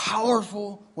a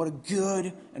powerful, what a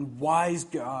good and wise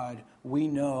God we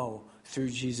know through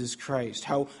Jesus Christ.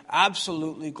 How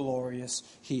absolutely glorious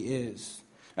he is.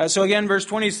 So again, verse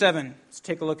 27. Let's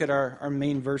take a look at our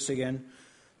main verse again.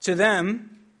 To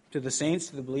them, to the saints,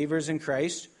 to the believers in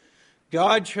Christ,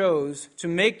 God chose to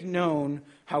make known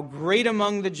how great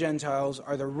among the Gentiles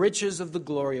are the riches of the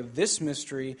glory of this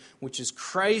mystery, which is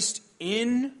Christ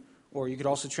in, or you could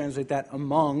also translate that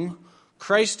among,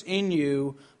 Christ in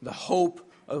you, the hope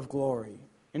of glory.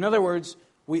 In other words,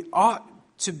 we ought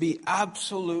to be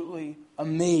absolutely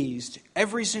amazed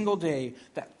every single day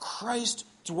that Christ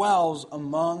dwells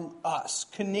among us,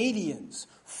 Canadians,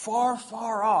 far,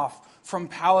 far off from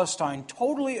Palestine,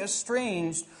 totally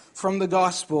estranged from the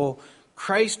gospel.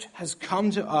 Christ has come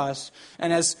to us,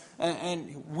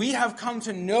 and we have come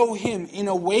to know him in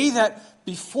a way that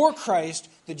before Christ,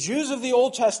 the Jews of the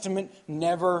Old Testament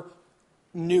never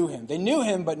knew him. They knew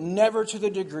him, but never to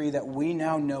the degree that we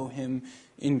now know him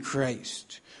in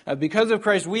Christ. Because of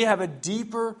Christ, we have a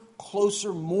deeper,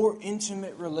 closer, more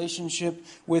intimate relationship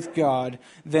with God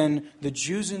than the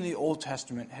Jews in the Old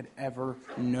Testament had ever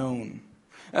known.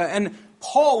 And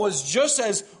Paul was just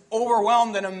as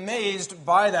overwhelmed and amazed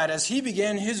by that as he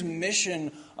began his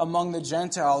mission among the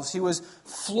Gentiles. He was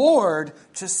floored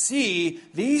to see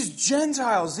these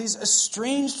Gentiles, these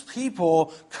estranged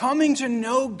people, coming to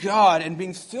know God and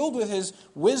being filled with his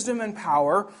wisdom and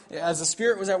power as the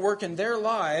Spirit was at work in their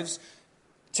lives,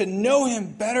 to know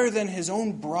him better than his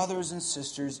own brothers and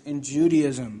sisters in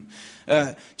Judaism.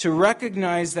 To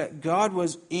recognize that God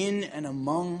was in and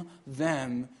among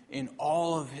them in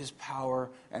all of his power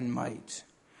and might.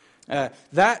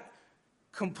 That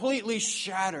completely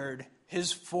shattered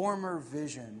his former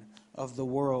vision of the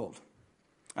world.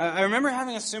 I remember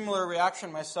having a similar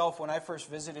reaction myself when I first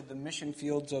visited the mission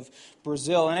fields of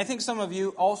Brazil. And I think some of you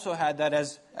also had that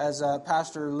as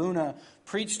Pastor Luna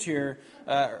preached here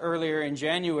earlier in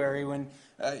January, when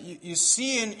you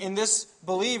see in this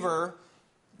believer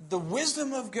the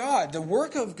wisdom of God, the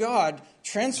work of God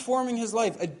transforming his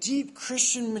life, a deep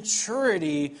Christian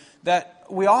maturity that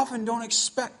we often don't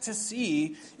expect to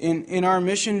see in our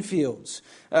mission fields.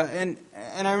 And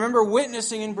I remember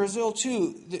witnessing in Brazil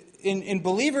too, in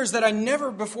believers that I never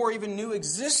before even knew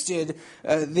existed,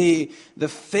 the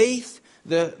faith,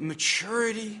 the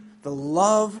maturity, the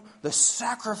love, the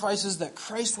sacrifices that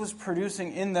Christ was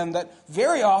producing in them that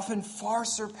very often far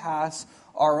surpass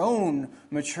our own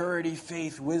maturity,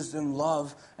 faith, wisdom,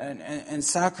 love, and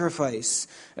sacrifice.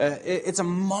 It's a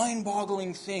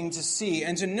mind-boggling thing to see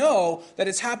and to know that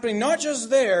it's happening not just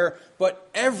there, but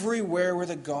everywhere where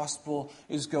the gospel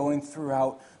is going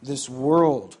throughout this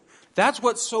world. That's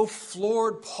what so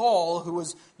floored Paul, who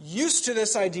was used to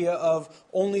this idea of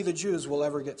only the Jews will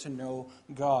ever get to know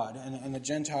God. And the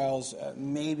Gentiles,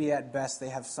 maybe at best they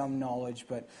have some knowledge,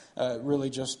 but really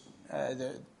just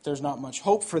there's not much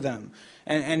hope for them.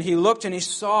 And he looked and he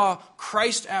saw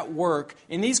Christ at work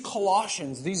in these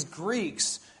Colossians, these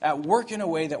Greeks, at work in a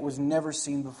way that was never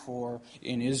seen before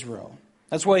in Israel.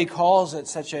 That's why he calls it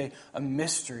such a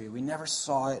mystery. We never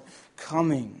saw it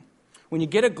coming. When you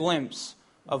get a glimpse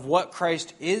of what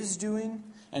Christ is doing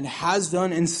and has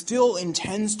done and still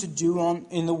intends to do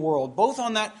in the world, both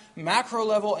on that macro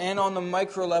level and on the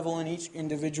micro level in each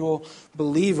individual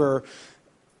believer,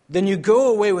 then you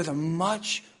go away with a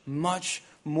much, much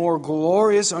more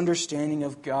glorious understanding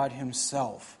of God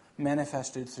himself,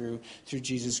 manifested through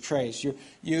Jesus Christ.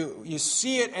 You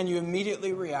see it and you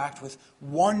immediately react with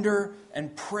wonder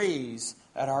and praise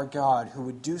at our God who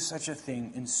would do such a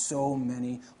thing in so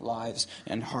many lives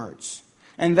and hearts.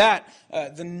 And that,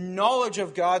 the knowledge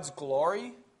of God's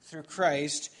glory through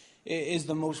Christ is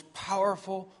the most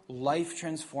powerful,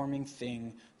 life-transforming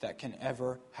thing that can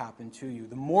ever happen to you.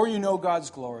 The more you know God's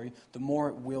glory, the more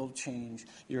it will change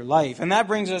your life. And that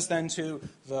brings us then to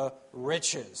the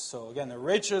riches. So again, the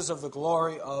riches of the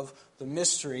glory of the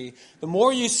mystery. The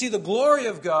more you see the glory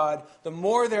of God, the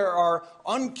more there are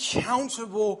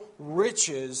uncountable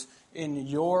riches in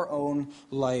your own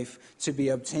life to be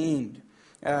obtained.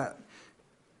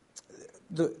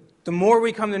 The more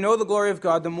we come to know the glory of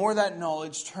God, the more that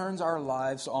knowledge turns our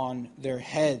lives on their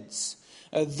heads.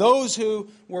 Those who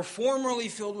were formerly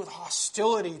filled with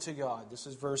hostility to God. This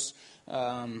is verse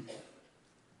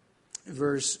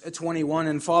 21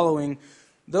 and following.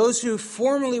 Those who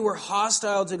formerly were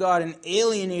hostile to God and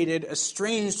alienated,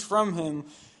 estranged from him,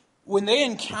 when they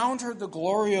encountered the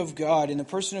glory of God in the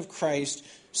person of Christ,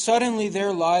 suddenly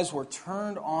their lives were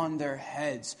turned on their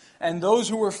heads. And those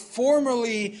who were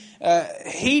formerly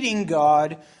hating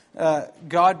God,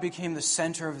 God became the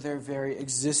center of their very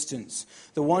existence,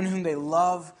 the one whom they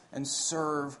love and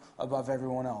serve above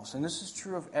everyone else. And this is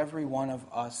true of every one of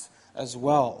us as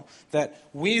well, that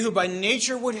we who by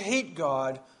nature would hate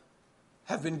God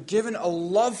have been given a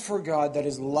love for God that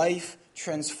is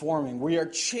life-transforming. We are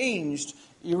changed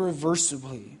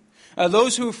irreversibly.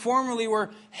 Those who formerly were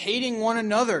hating one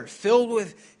another, filled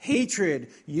with hatred,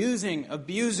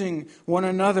 abusing one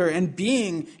another, and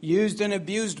being used and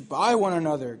abused by one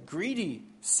another, greedy,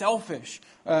 selfish,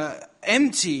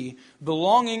 empty,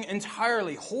 belonging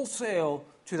entirely, wholesale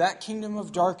to that kingdom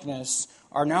of darkness,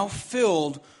 are now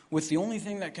filled with the only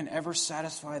thing that can ever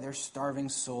satisfy their starving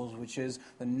souls, which is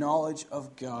the knowledge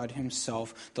of God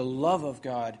Himself, the love of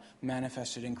God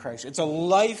manifested in Christ. It's a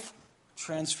life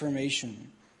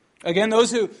transformation. Again,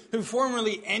 those who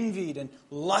formerly envied and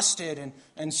lusted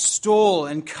and stole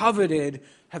and coveted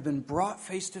have been brought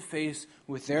face to face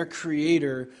with their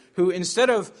Creator, who instead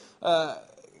of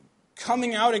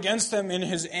coming out against them in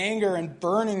His anger and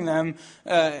burning them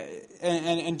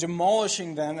and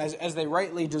demolishing them as they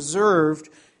rightly deserved,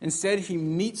 instead He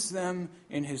meets them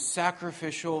in His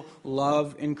sacrificial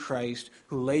love in Christ,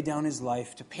 who laid down His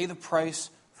life to pay the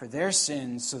price for their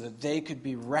sins so that they could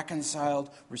be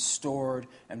reconciled, restored,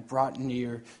 and brought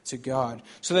near to God.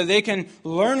 So that they can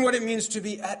learn what it means to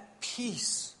be at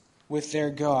peace with their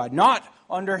God. Not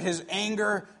under His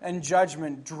anger and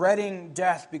judgment, dreading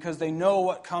death because they know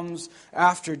what comes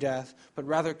after death, but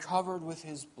rather covered with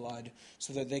His blood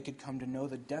so that they could come to know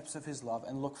the depths of His love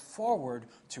and look forward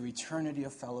to eternity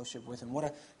of fellowship with Him. What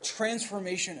a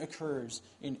transformation occurs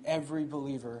in every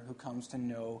believer who comes to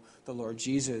know the Lord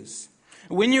Jesus.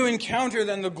 When you encounter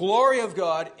then the glory of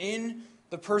God in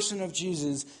the person of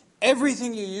Jesus,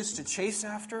 everything you used to chase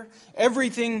after,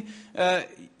 everything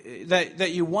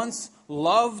that you once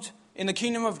loved in the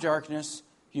kingdom of darkness,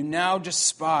 you now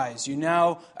despise, you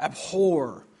now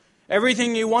abhor.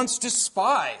 Everything you once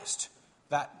despised,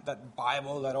 that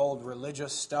Bible, that old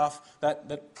religious stuff,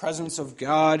 that presence of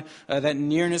God, that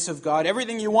nearness of God,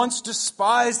 everything you once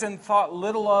despised and thought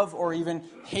little of or even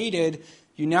hated,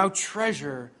 you now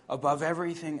treasure above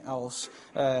everything else,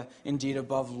 indeed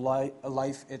above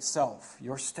life itself.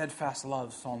 Your steadfast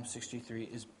love, Psalm 63,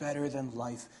 is better than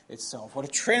life itself. What a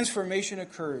transformation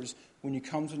occurs when you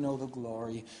come to know the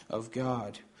glory of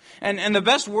God. And the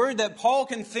best word that Paul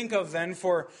can think of then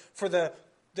for the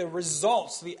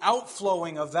results, the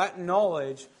outflowing of that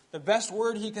knowledge, the best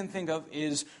word he can think of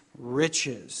is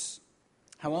riches.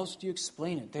 How else do you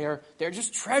explain it? They're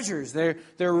just treasures.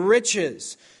 They're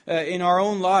riches in our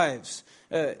own lives.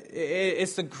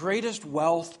 It's the greatest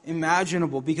wealth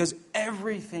imaginable because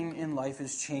everything in life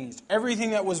is changed.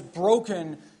 Everything that was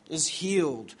broken is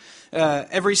healed.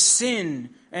 Every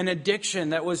sin and addiction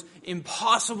that was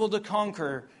impossible to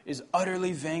conquer is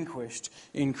utterly vanquished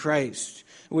in Christ.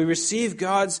 We receive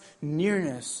God's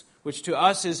nearness, which to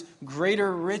us is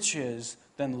greater riches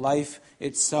than life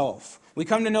itself. We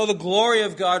come to know the glory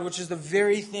of God, which is the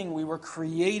very thing we were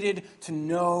created to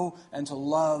know and to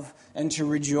love and to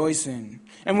rejoice in.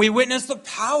 And we witness the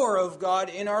power of God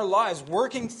in our lives,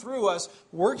 working through us,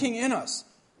 working in us.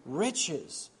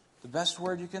 Riches. The best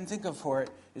word you can think of for it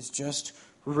is just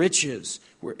riches.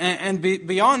 And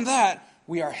beyond that,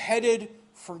 we are headed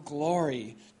for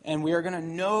glory. And we are going to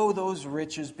know those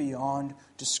riches beyond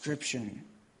description.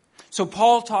 So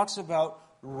Paul talks about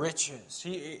riches.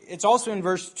 It's also in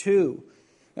verse 2.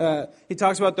 He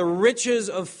talks about the riches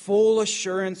of full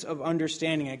assurance of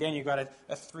understanding. Again, you've got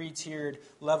a three-tiered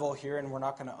level here, and we're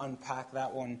not going to unpack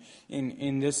that one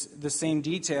in the same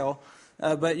detail.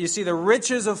 But you see the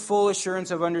riches of full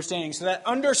assurance of understanding. So that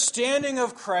understanding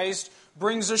of Christ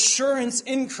brings assurance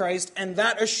in Christ, and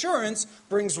that assurance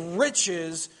brings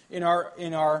riches in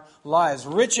our lives.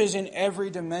 Riches in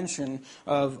every dimension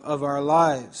of our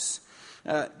lives.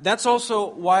 That's also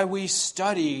why we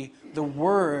study the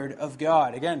Word of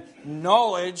God. Again,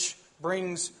 knowledge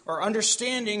brings, or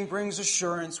understanding brings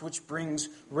assurance, which brings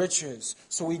riches.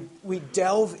 So we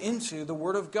delve into the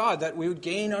Word of God, that we would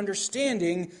gain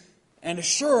understanding and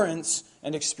assurance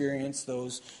and experience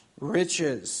those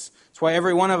riches. That's why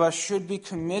every one of us should be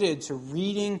committed to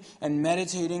reading and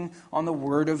meditating on the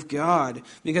Word of God,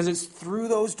 because it's through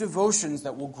those devotions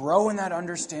that we'll grow in that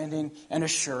understanding and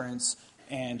assurance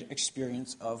and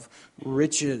experience of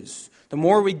riches. The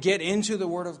more we get into the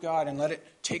Word of God and let it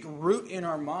take root in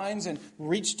our minds and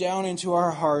reach down into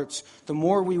our hearts, the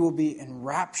more we will be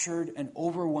enraptured and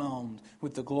overwhelmed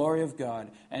with the glory of God.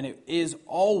 And it is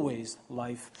always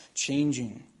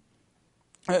life-changing.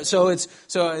 So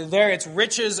it's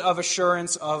riches of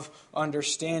assurance of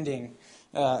understanding.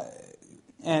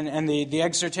 And the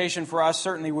exhortation for us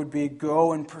certainly would be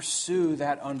go and pursue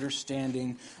that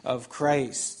understanding of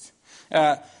Christ.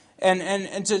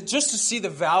 And to see the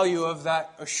value of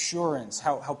that assurance,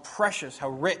 how precious, how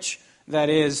rich that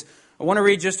is. I want to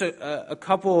read just a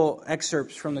couple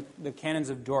excerpts from the Canons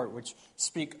of Dort, which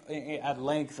speak at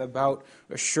length about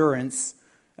assurance.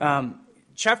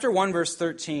 Chapter 1, verse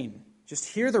 13. Just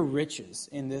hear the riches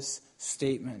in this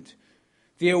statement.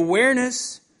 The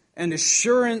awareness and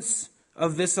assurance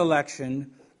of this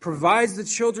election provides the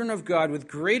children of God with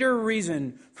greater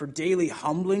reason for daily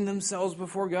humbling themselves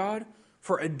before God,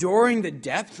 for adoring the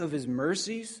depth of His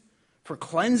mercies, for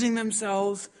cleansing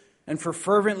themselves, and for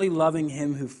fervently loving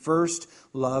Him who first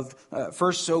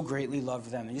so greatly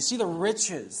loved them. And you see the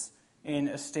riches in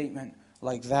a statement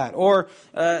like that. Or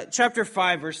chapter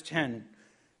 5, verse 10.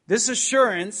 This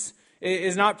assurance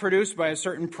is not produced by a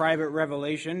certain private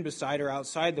revelation beside or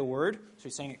outside the Word. So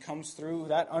he's saying it comes through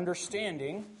that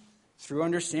understanding. Through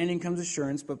understanding comes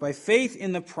assurance, but by faith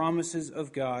in the promises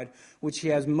of God, which He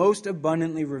has most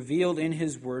abundantly revealed in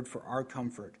His Word for our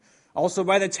comfort. Also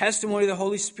by the testimony of the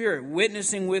Holy Spirit,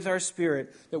 witnessing with our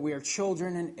spirit that we are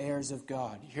children and heirs of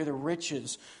God. You hear the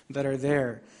riches that are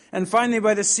there. And finally,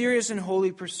 by the serious and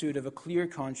holy pursuit of a clear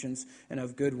conscience and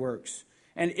of good works.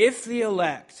 And if the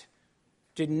elect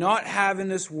did not have in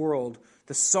this world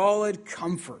the solid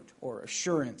comfort or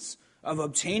assurance of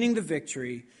obtaining the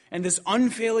victory and this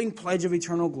unfailing pledge of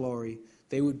eternal glory,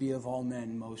 they would be of all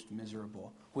men most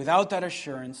miserable. Without that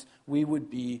assurance, we would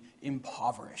be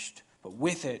impoverished. But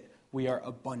with it, we are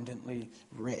abundantly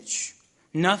rich.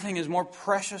 Nothing is more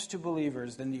precious to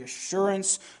believers than the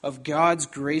assurance of God's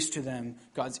grace to them,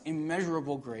 God's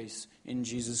immeasurable grace in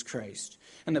Jesus Christ.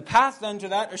 And the path then to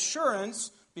that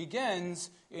assurance begins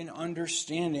in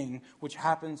understanding, which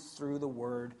happens through the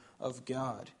Word of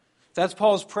God. That's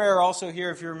Paul's prayer also here,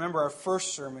 if you remember our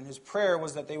first sermon. His prayer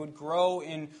was that they would grow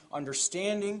in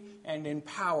understanding and in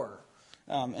power.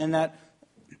 And that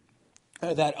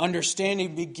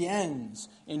understanding begins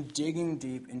in digging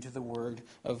deep into the Word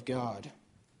of God.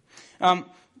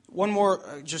 One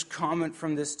more just comment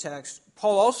from this text.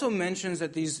 Paul also mentions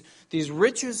that these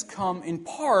riches come in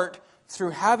part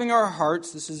through having our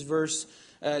hearts, this is verse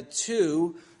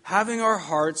 2, having our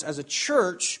hearts as a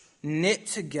church knit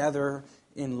together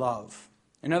in love.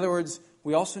 In other words,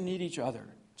 we also need each other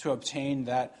to obtain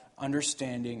that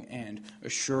understanding and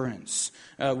assurance.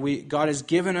 God has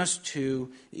given us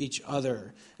to each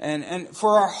other. And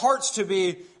for our hearts to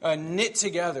be knit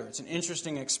together, it's an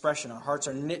interesting expression. Our hearts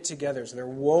are knit together, so they're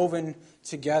woven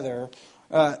together,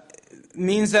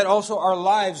 means that also our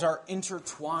lives are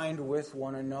intertwined with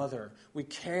one another. We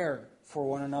care for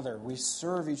one another. We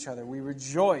serve each other. We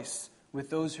rejoice with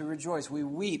those who rejoice. We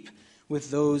weep with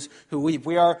those who weep.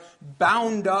 We are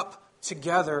bound up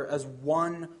together as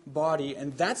one body,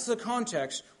 and that's the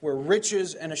context where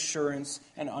riches and assurance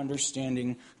and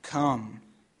understanding come.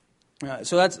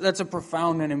 So that's a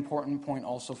profound and important point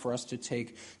also for us to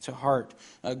take to heart.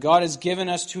 God has given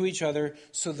us to each other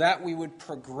so that we would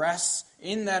progress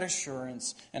in that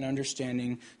assurance and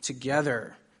understanding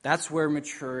together. That's where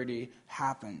maturity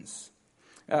happens.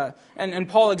 And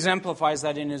Paul exemplifies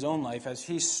that in his own life as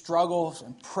he struggles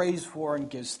and prays for and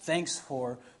gives thanks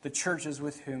for the churches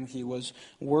with whom he was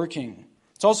working.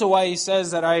 It's also why he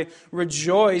says that I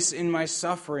rejoice in my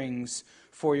sufferings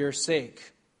for your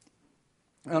sake.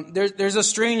 There's a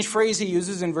strange phrase he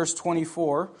uses in verse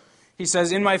 24. He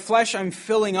says, in my flesh I'm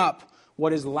filling up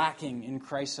what is lacking in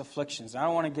Christ's afflictions. I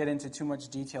don't want to get into too much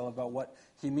detail about what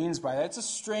he means by that. It's a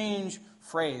strange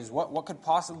phrase. What could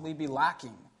possibly be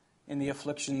lacking in the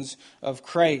afflictions of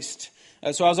Christ?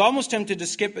 So I was almost tempted to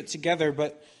skip it together,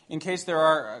 but in case there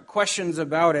are questions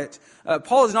about it,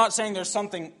 Paul is not saying there's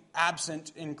something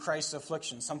absent in Christ's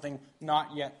affliction, something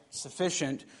not yet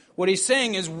sufficient. What he's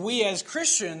saying is we as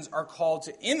Christians are called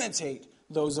to imitate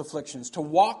those afflictions, to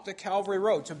walk the Calvary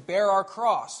road, to bear our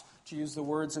cross, to use the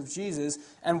words of Jesus,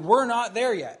 and we're not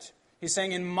there yet. He's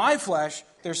saying, in my flesh,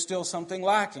 there's still something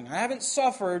lacking. I haven't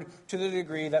suffered to the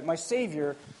degree that my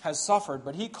Savior has suffered,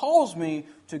 but he calls me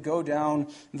to go down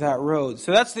that road.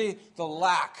 So that's the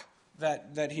lack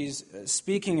that he's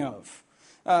speaking of.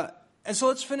 And so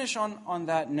let's finish on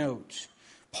that note.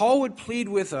 Paul would plead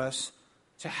with us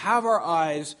to have our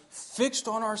eyes fixed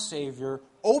on our Savior,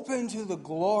 open to the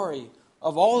glory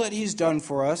of all that he's done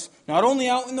for us, not only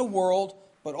out in the world,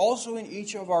 but also in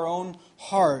each of our own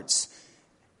hearts,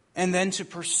 and then to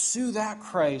pursue that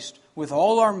Christ with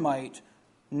all our might,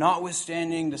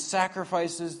 notwithstanding the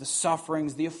sacrifices, the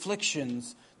sufferings, the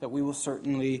afflictions that we will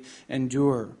certainly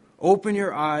endure. Open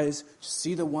your eyes to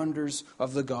see the wonders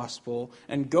of the gospel,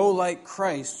 and go like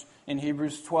Christ in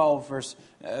Hebrews 12, verse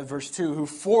 2, who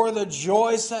for the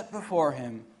joy set before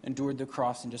him endured the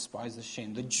cross and despised the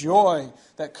shame. The joy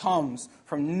that comes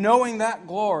from knowing that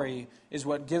glory is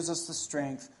what gives us the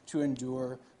strength to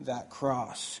endure that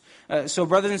cross. So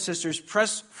brothers and sisters,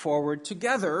 press forward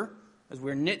together as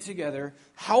we're knit together.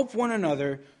 Help one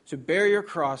another to bear your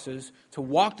crosses, to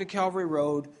walk the Calvary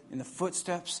Road in the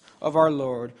footsteps of our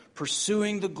Lord,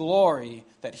 pursuing the glory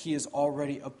that he has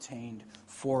already obtained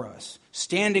for us.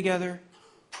 Stand together,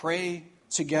 pray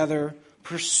together,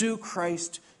 pursue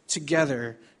Christ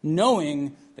together,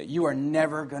 knowing that you are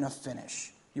never going to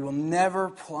finish. You will never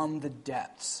plumb the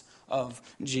depths of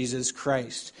Jesus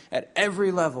Christ. At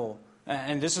every level,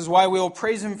 and this is why we will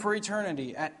praise him for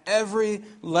eternity, at every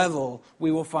level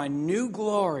we will find new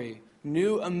glory,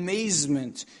 new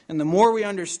amazement. And the more we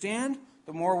understand,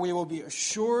 the more we will be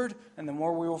assured, and the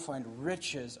more we will find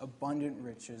riches, abundant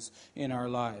riches in our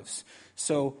lives.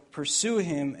 So pursue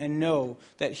him and know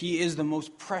that he is the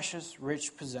most precious,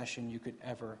 rich possession you could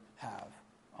ever have.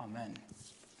 Amen.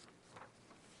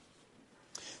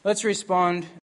 Let's respond